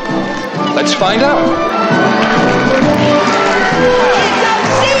they? Let's find out.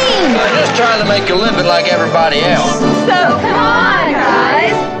 I'm just trying to make a living like everybody else. So come on,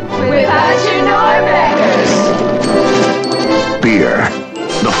 guys, without your Norbeckers. Beer,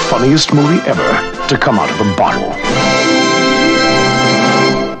 the funniest movie ever to come out of a bottle.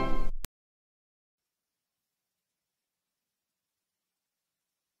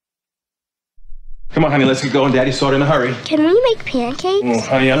 Come on, honey, let's get going. Daddy's sort of in a hurry. Can we make pancakes? Oh,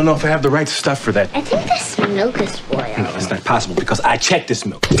 honey, I don't know if I have the right stuff for that. I think this milk is spoiled. No, it's not possible because I checked this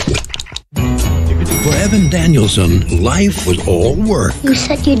milk. For Evan Danielson, life was all work. You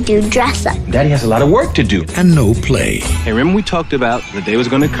said you'd do dress up. Daddy has a lot of work to do. And no play. Hey, remember we talked about the day was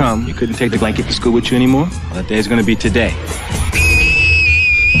going to come. You couldn't take the blanket to school with you anymore? Well, that day is going to be today.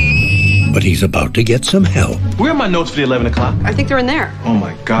 But he's about to get some help. Where are my notes for the 11 o'clock? I think they're in there. Oh,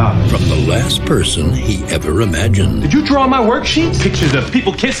 my God. From the last person he ever imagined. Did you draw my worksheets? Pictures of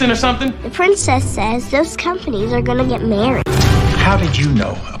people kissing or something? The princess says those companies are gonna get married. How did you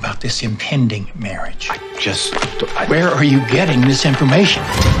know about this impending marriage? Where are you getting this information?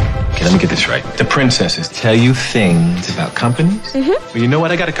 Okay, let me get this right. The princesses tell you things about companies? Mm-hmm. Well, you know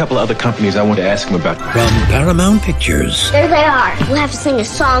what? I got a couple of other companies I want to ask them about. From Paramount Pictures. There they are. We'll have to sing a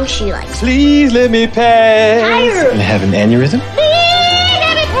song she likes. Please let me pass. And have an aneurysm?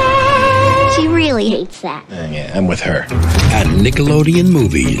 She really hates that. Yeah, I'm with her. At Nickelodeon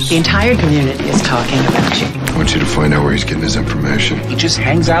Movies. The entire community is talking about you. I want you to find out where he's getting his information. He just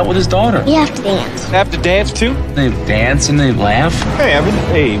hangs out with his daughter. You have to dance. Have to dance too? They dance and they laugh. Hey, Evan.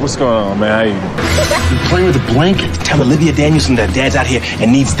 Hey, what's going on, man? How you doing? You're playing with a blanket. Tell Olivia Danielson that Dad's out here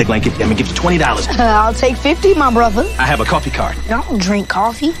and needs the blanket. I'm gonna give you $20. I'll take 50, my brother. I have a coffee card. I don't drink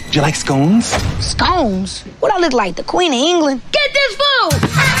coffee. Do you like scones? Scones? What I look like, the Queen of England? Get this food!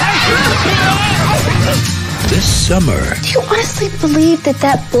 This summer. Do you honestly believe that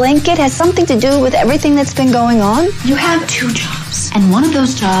that blanket has something to do with everything that's been going on? You have two jobs, and one of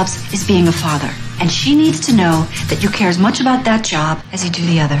those jobs is being a father. And she needs to know that you care as much about that job as you do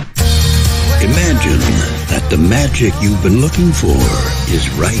the other. Imagine that the magic you've been looking for is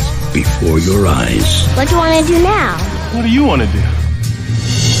right before your eyes. What do you want to do now? What do you want to do?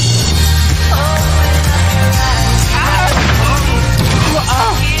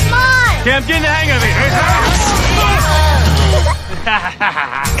 Yeah, I'm getting the hang of it.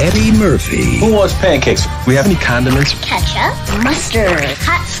 Eddie Murphy. Who wants pancakes? We have any condiments? Ketchup, mustard,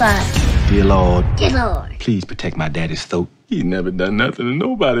 hot sauce. Dear Lord. Dear Lord. Please protect my daddy's throat. He's never done nothing to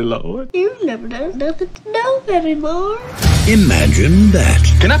nobody, Lord. You've never done nothing to nobody, Lord. Imagine that.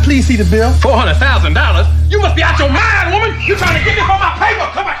 Can I please see the bill? $400,000? You must be out your mind, woman! You trying to get this on my paper?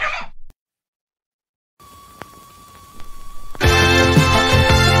 Come on.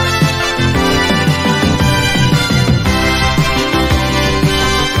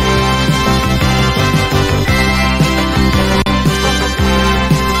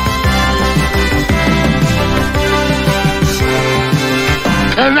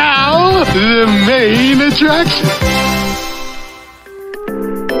 the main attraction.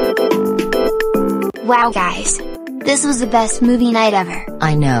 Wow, guys. This was the best movie night ever.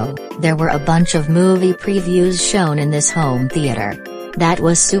 I know, there were a bunch of movie previews shown in this home theater. That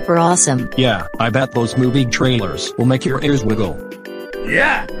was super awesome. Yeah, I bet those movie trailers will make your ears wiggle.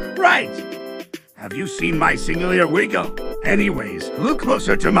 Yeah, right. Have you seen my single ear wiggle? Anyways, look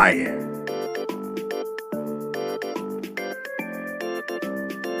closer to my ear.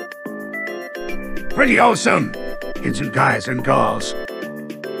 Pretty awesome, isn't it, guys and girls?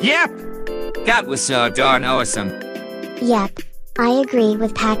 Yep, that was so darn awesome. Yep, I agree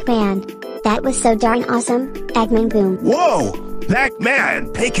with Pac-Man. That was so darn awesome, Eggman Boom. Whoa!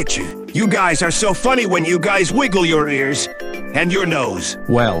 Pac-Man, Pikachu, you guys are so funny when you guys wiggle your ears. And your nose.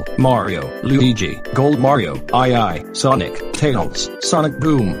 Well, Mario, Luigi, Gold Mario, AiAi, Sonic, Tails, Sonic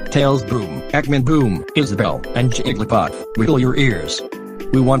Boom, Tails Boom, Eggman Boom, Isabelle, and Jigglypuff, wiggle your ears.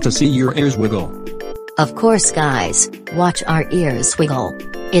 We want to see your ears wiggle. Of course, guys, watch our ears wiggle.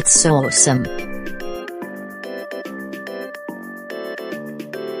 It's so awesome.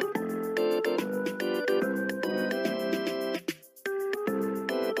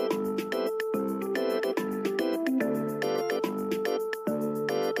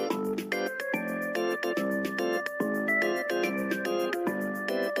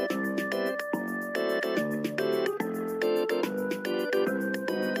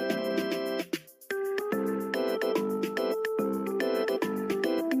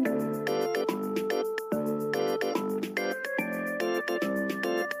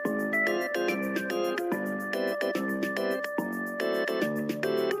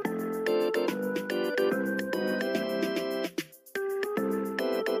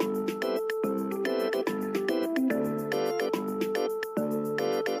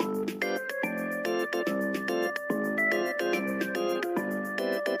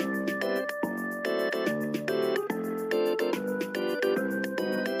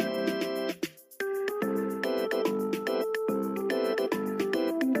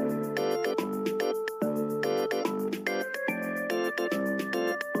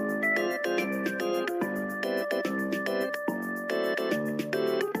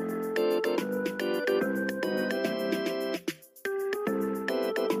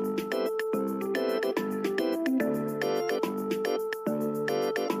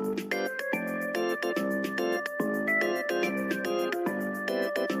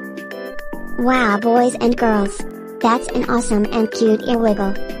 Wow, boys and girls. That's an awesome and cute ear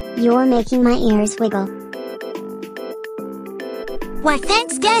wiggle. You're making my ears wiggle. Why,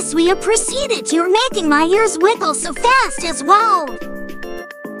 thanks, guys. We appreciate it. You're making my ears wiggle so fast as well.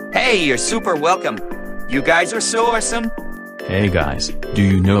 Hey, you're super welcome. You guys are so awesome. Hey guys, do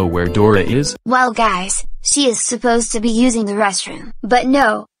you know where Dora is? Well, guys, she is supposed to be using the restroom. But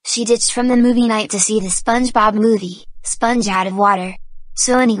no, she ditched from the movie night to see the SpongeBob movie, Sponge Out of Water.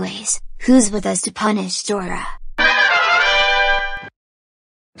 So anyways, who's with us to punish Dora?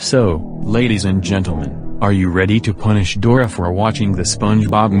 So, ladies and gentlemen, are you ready to punish Dora for watching the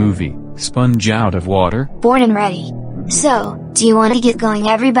SpongeBob movie, Sponge Out of Water? Born and ready. So, do you want to get going,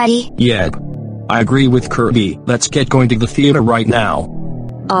 everybody? Yeah. I agree with Kirby. Let's get going to the theater right now.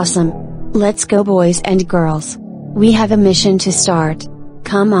 Awesome. Let's go, boys and girls. We have a mission to start.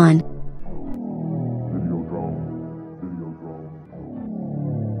 Come on.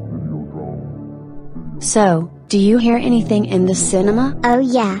 So, do you hear anything in the cinema? Oh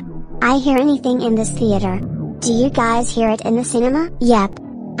yeah. I hear anything in this theater. Do you guys hear it in the cinema? Yep.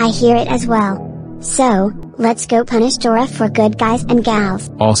 I hear it as well. So, let's go punish Dora for good guys and gals.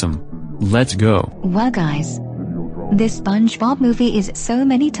 Awesome. Let's go. Well, guys, this SpongeBob movie is so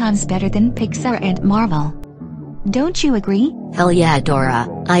many times better than Pixar and Marvel. Don't you agree? Hell yeah, Dora,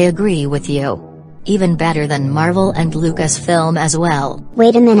 I agree with you. Even better than Marvel and Lucasfilm as well.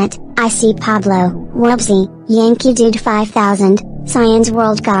 Wait a minute, I see Pablo, Wubbzy, Yankee Dude 5000,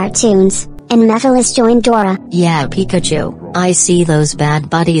 CyansWorldCartoons, and Mephiles joined Dora. Yeah, Pikachu, I see those bad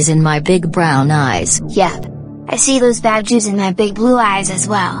buddies in my big brown eyes. Yep. I see those bad Jews in my big blue eyes as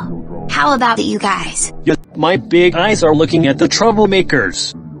well. How about it, you guys? Yep, my big eyes are looking at the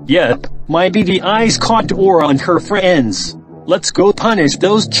troublemakers. Yep, my beady eyes caught Dora and her friends. Let's go punish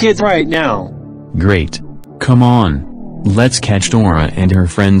those kids right now. Great. Come on. Let's catch Dora and her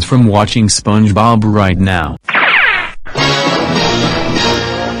friends from watching SpongeBob right now.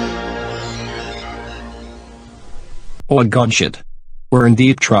 Oh god shit. We're in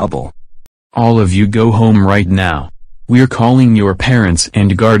deep trouble. All of you go home right now. We're calling your parents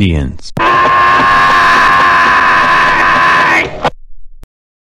and guardians.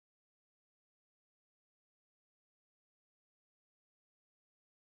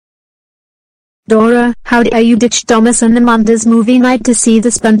 Dora, how dare you ditch Thomas and Amanda's movie night to see the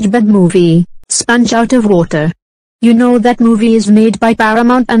SpongeBob movie, Sponge Out of Water? You know that movie is made by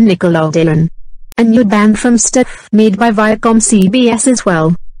Paramount and Nickelodeon. And you're banned from stuff made by Viacom CBS as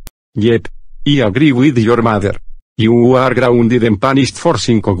well. Yep. I agree with your mother. You are grounded and punished for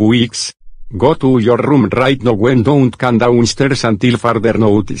 5 weeks. Go to your room right now and don't come downstairs until further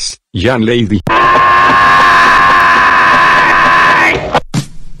notice, young lady.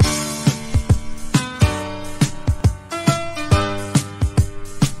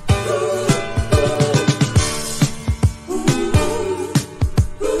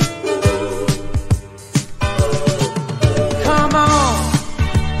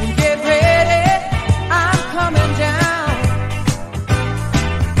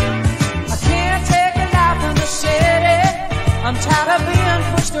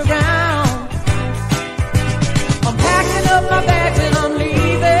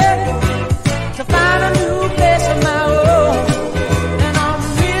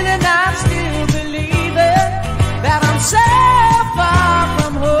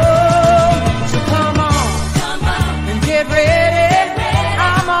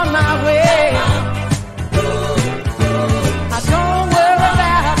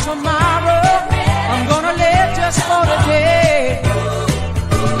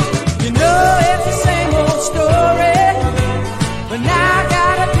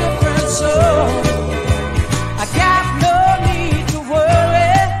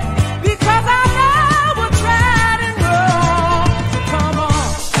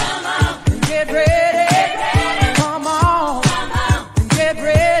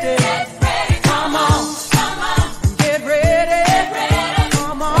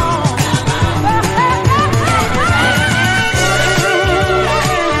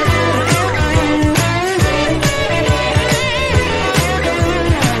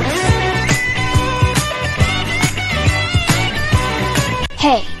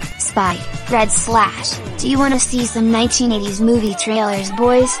 Redslash, do you want to see some 1980s movie trailers,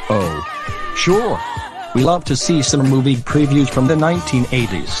 boys? Oh. Sure. We love to see some movie previews from the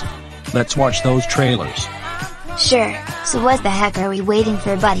 1980s. Let's watch those trailers. Sure, so what the heck are we waiting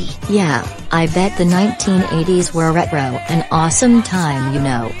for, buddy? Yeah, I bet the 1980s were retro, an awesome time, you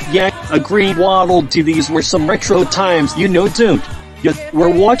know. Yeah, agreed, Waddle. These were some retro times, you know, dude. Yeah,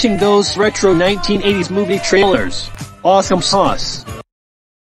 we're watching those retro 1980s movie trailers. Awesome sauce.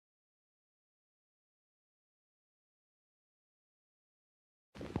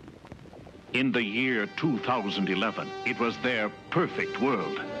 In the year 2011, it was their perfect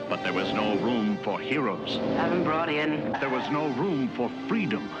world, but there was no room for heroes. Haven't brought in. There was no room for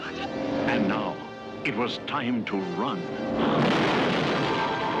freedom. And now, it was time to run.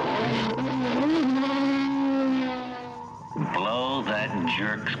 Blow that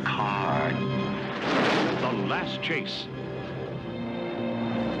jerk's car. The last chase.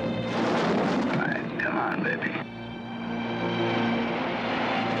 All right, come on, baby.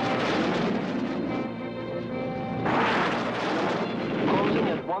 Closing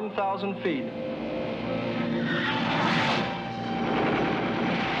at 1,000 feet.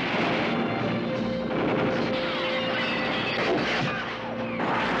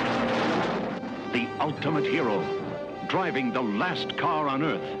 The ultimate hero, driving the last car on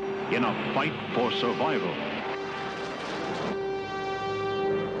Earth in a fight for survival.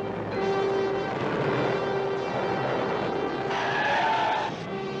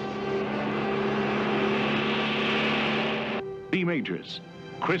 B. Majors,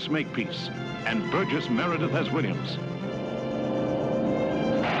 Chris Makepeace, and Burgess Meredith as Williams.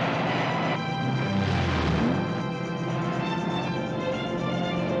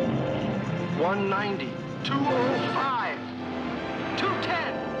 $190, $205,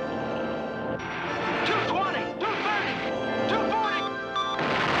 $210, $220, $230,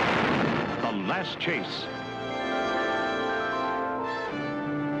 $240. The last chase.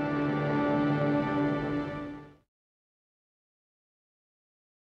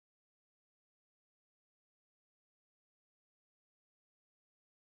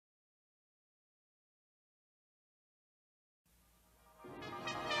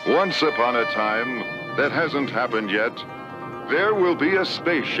 Once upon a time, that hasn't happened yet, there will be a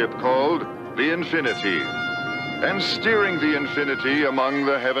spaceship called the Infinity. And steering the Infinity among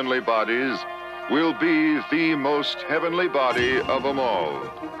the heavenly bodies will be the most heavenly body of them all,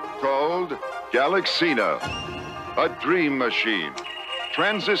 called Galaxina, a dream machine,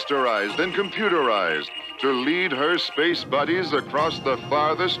 transistorized and computerized to lead her space buddies across the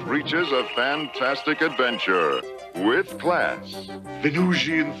farthest reaches of fantastic adventure. With class.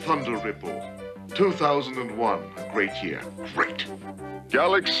 Venusian Thunder Ripple. 2001, a great year. Great.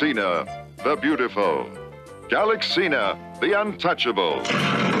 Galaxina, the beautiful. Galaxina, the untouchable.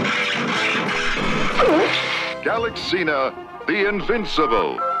 Galaxina, the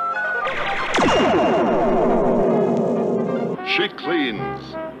invincible. She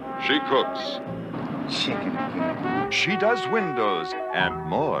cleans. She cooks. She does windows and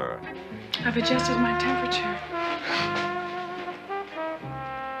more. I've adjusted my temperature.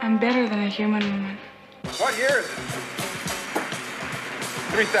 I'm better than a human woman. What year is it?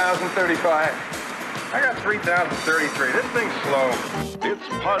 3035. I got 3033. This thing's slow. It's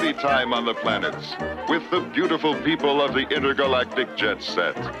party time on the planets with the beautiful people of the intergalactic jet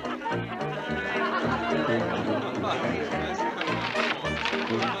set.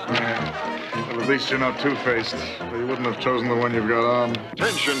 Well, at least you're not two-faced. Or you wouldn't have chosen the one you've got on.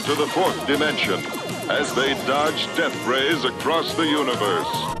 Tension to the fourth dimension as they dodge death rays across the universe.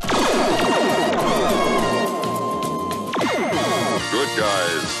 Good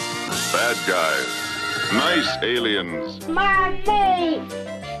guys, bad guys, nice aliens. Marty!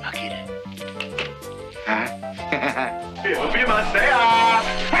 Look at it. It'll be my Syara!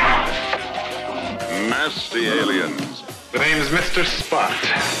 Nasty aliens. The name's Mr. Spot.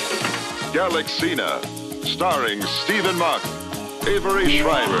 Galaxina, starring Stephen Mock, Avery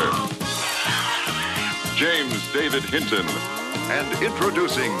Schreiber, James David Hinton, and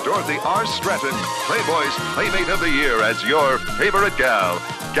introducing Dorothy R. Stratton, Playboy's Playmate of the Year as your favorite gal,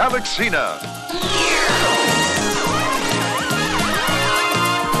 Galaxina.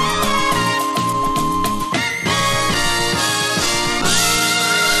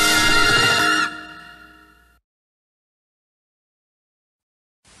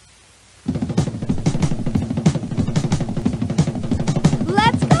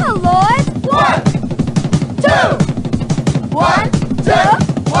 Let's go, Lloyd! 1, 2! 1, 2,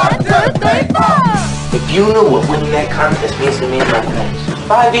 1, 2, 3, 4! If you knew what winning that contest means to me and my friends.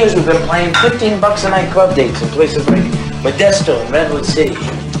 5 years we've been playing $15 a night club dates in places like Modesto and Redwood City.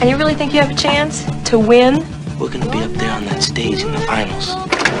 And you really think you have a chance to win? We're gonna be up there on that stage in the finals.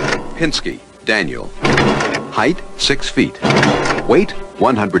 Pinsky, Daniel. Height, 6 feet. Weight,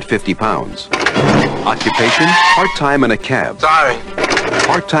 150 pounds. Occupation, part-time in a cab. Sorry.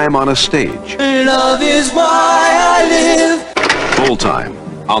 Part-time on a stage. Love is why I live. Full-time,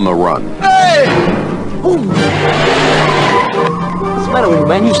 on the run. Hey! What's the matter with you,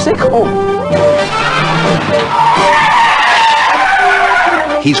 man? You sick? Oh.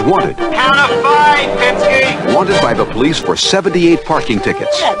 He's wanted. Count of 5, Pinsky. Wanted by the police for 78 parking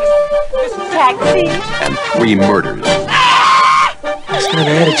tickets. Taxi. And 3 murders. Last night I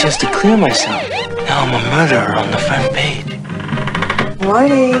had a chance to clear myself. Now I'm a murderer on the front page.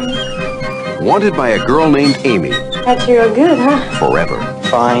 Morning. Wanted by a girl named Amy. That's real good, huh? Forever.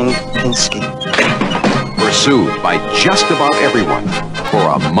 Fine, Pinsky. Pursued by just about everyone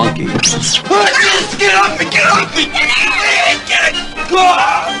for a monkey. Get off me! Get off me! Get it!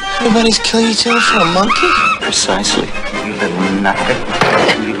 Everybody's killing each other for a monkey? Precisely. You little knocker.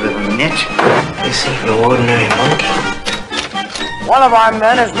 You little niche. This ain't no ordinary monkey. One of our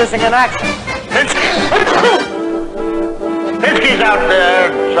men is missing in action. Pinsky's out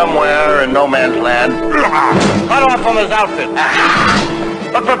there somewhere in no man's land. Cut off from his outfit.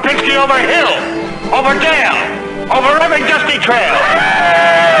 Look for Pinsky over hill, over dale, over every dusty trail.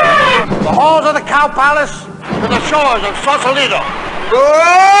 The halls of the Cow Palace to the shores of Sausalito.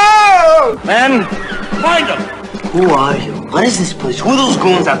 Men, find them. Who are you? What is this place? Who are those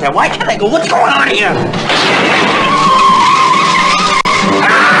goons out there? Why can't I go? What's going on here?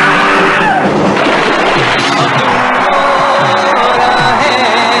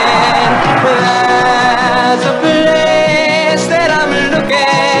 There's a place that I'm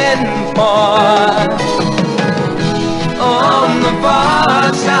looking for on the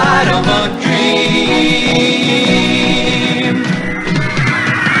far side of a dream.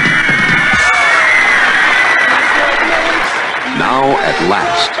 Now, at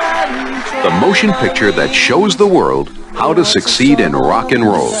last, the motion picture that shows the world how to succeed in rock and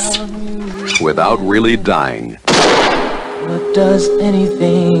roll without really dying. What does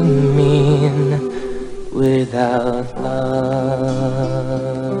anything mean without love?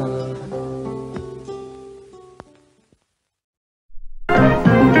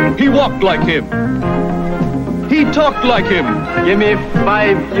 He walked like him. He talked like him. Give me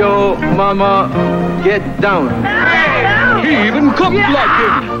 5, yo, mama, get down. He even cooked like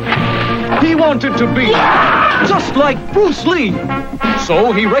him. He wanted to be just like Bruce Lee.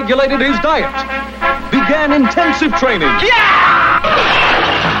 So he regulated his diet, began intensive training,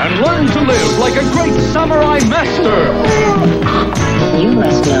 and learned to live like a great samurai master. You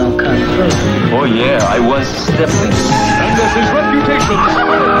must know Kung Fu. Oh yeah, I was stiffling. And as his reputation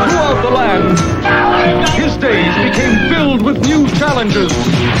spread throughout the land, his days became filled with new challenges.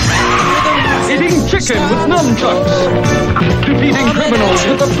 Eating chicken with nunchucks, defeating criminals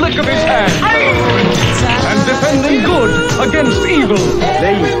with the flick of his hand, and defending good against evil.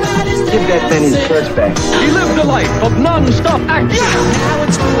 Lady, give that man his purse back. He lived a life of non-stop action.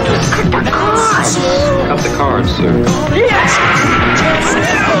 Cut the cards, sir.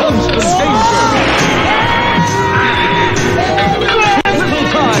 Constant danger. Little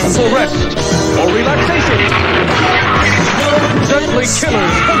time for rest or relaxation. Deadly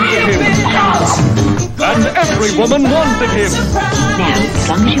killers hunted him, and every woman wanted him. Now, as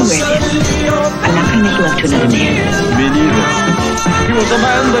long as you wear this, I'm not going to make love to another man. Me neither. He was a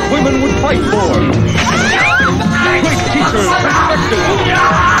man that women would fight for. Great teachers respected him,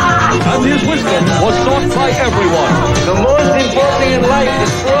 and his wisdom was sought by everyone. The most important thing in life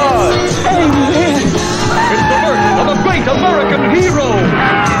is fraud. Amen. It's the birth of a great American hero.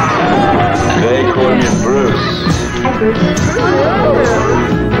 They call me Bruce.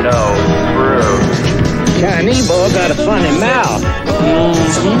 No, Bruce. Cannibal got a funny mouth.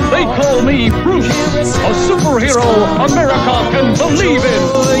 They call me Bruce, a superhero America can believe in.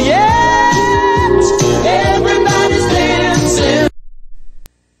 Yeah, everybody's dancing.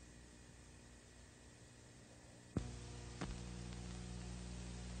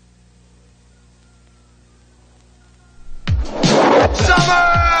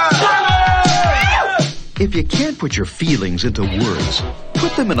 If you can't put your feelings into words,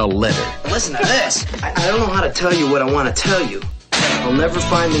 put them in a letter. Listen to this. I don't know how to tell you what I want to tell you. I'll never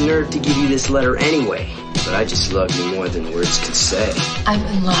find the nerve to give you this letter anyway. But I just love you more than words can say. I'm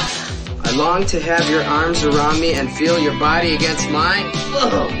in love. I long to have your arms around me and feel your body against mine.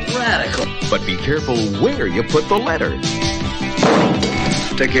 Whoa, radical. But be careful where you put the letter.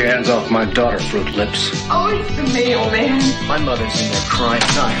 Take your hands off my daughter, Fruit Lips. Oh, it's the mailman. My mother's in there crying,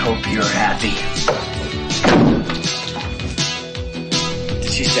 and I hope you're happy. What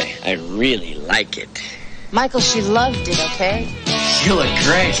did she say? I really like it. Michael, she loved it, okay? You look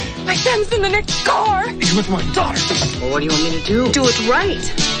great. My son's in the next car. He's with my daughter. Well, what do you want me to do? Do it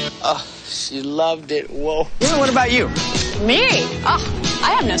right. Oh, she loved it. Whoa. Yeah, what about you? Me? Oh,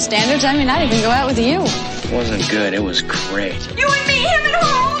 I have no standards. I mean, I'd even go out with you. It wasn't good. It was great. You and me, him and her,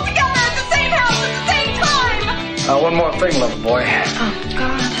 all together at the same house at the same time. One more thing, little boy. Oh,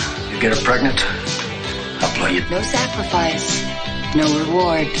 God. You get her pregnant, I'll blow you. No sacrifice. No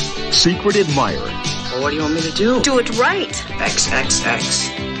reward. Secret admirer. Well, what do you want me to do? Do it right. XXX.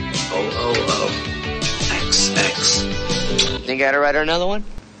 OOO. XX. Think I gotta write her another one?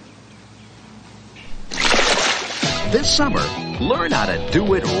 This summer, learn how to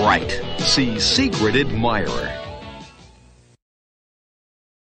do it right. See Secret Admirer.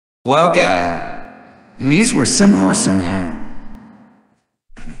 Well, these were some awesome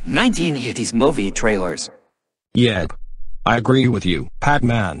 1980s movie trailers. Yep. I agree with you,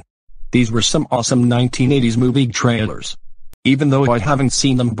 Pac-Man. These were some awesome 1980s movie trailers. Even though I haven't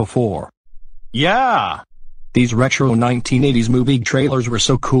seen them before. Yeah! These retro 1980s movie trailers were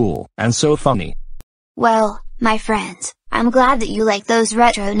so cool and so funny. Well, my friends, I'm glad that you like those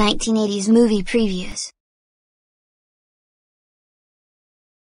retro 1980s movie previews.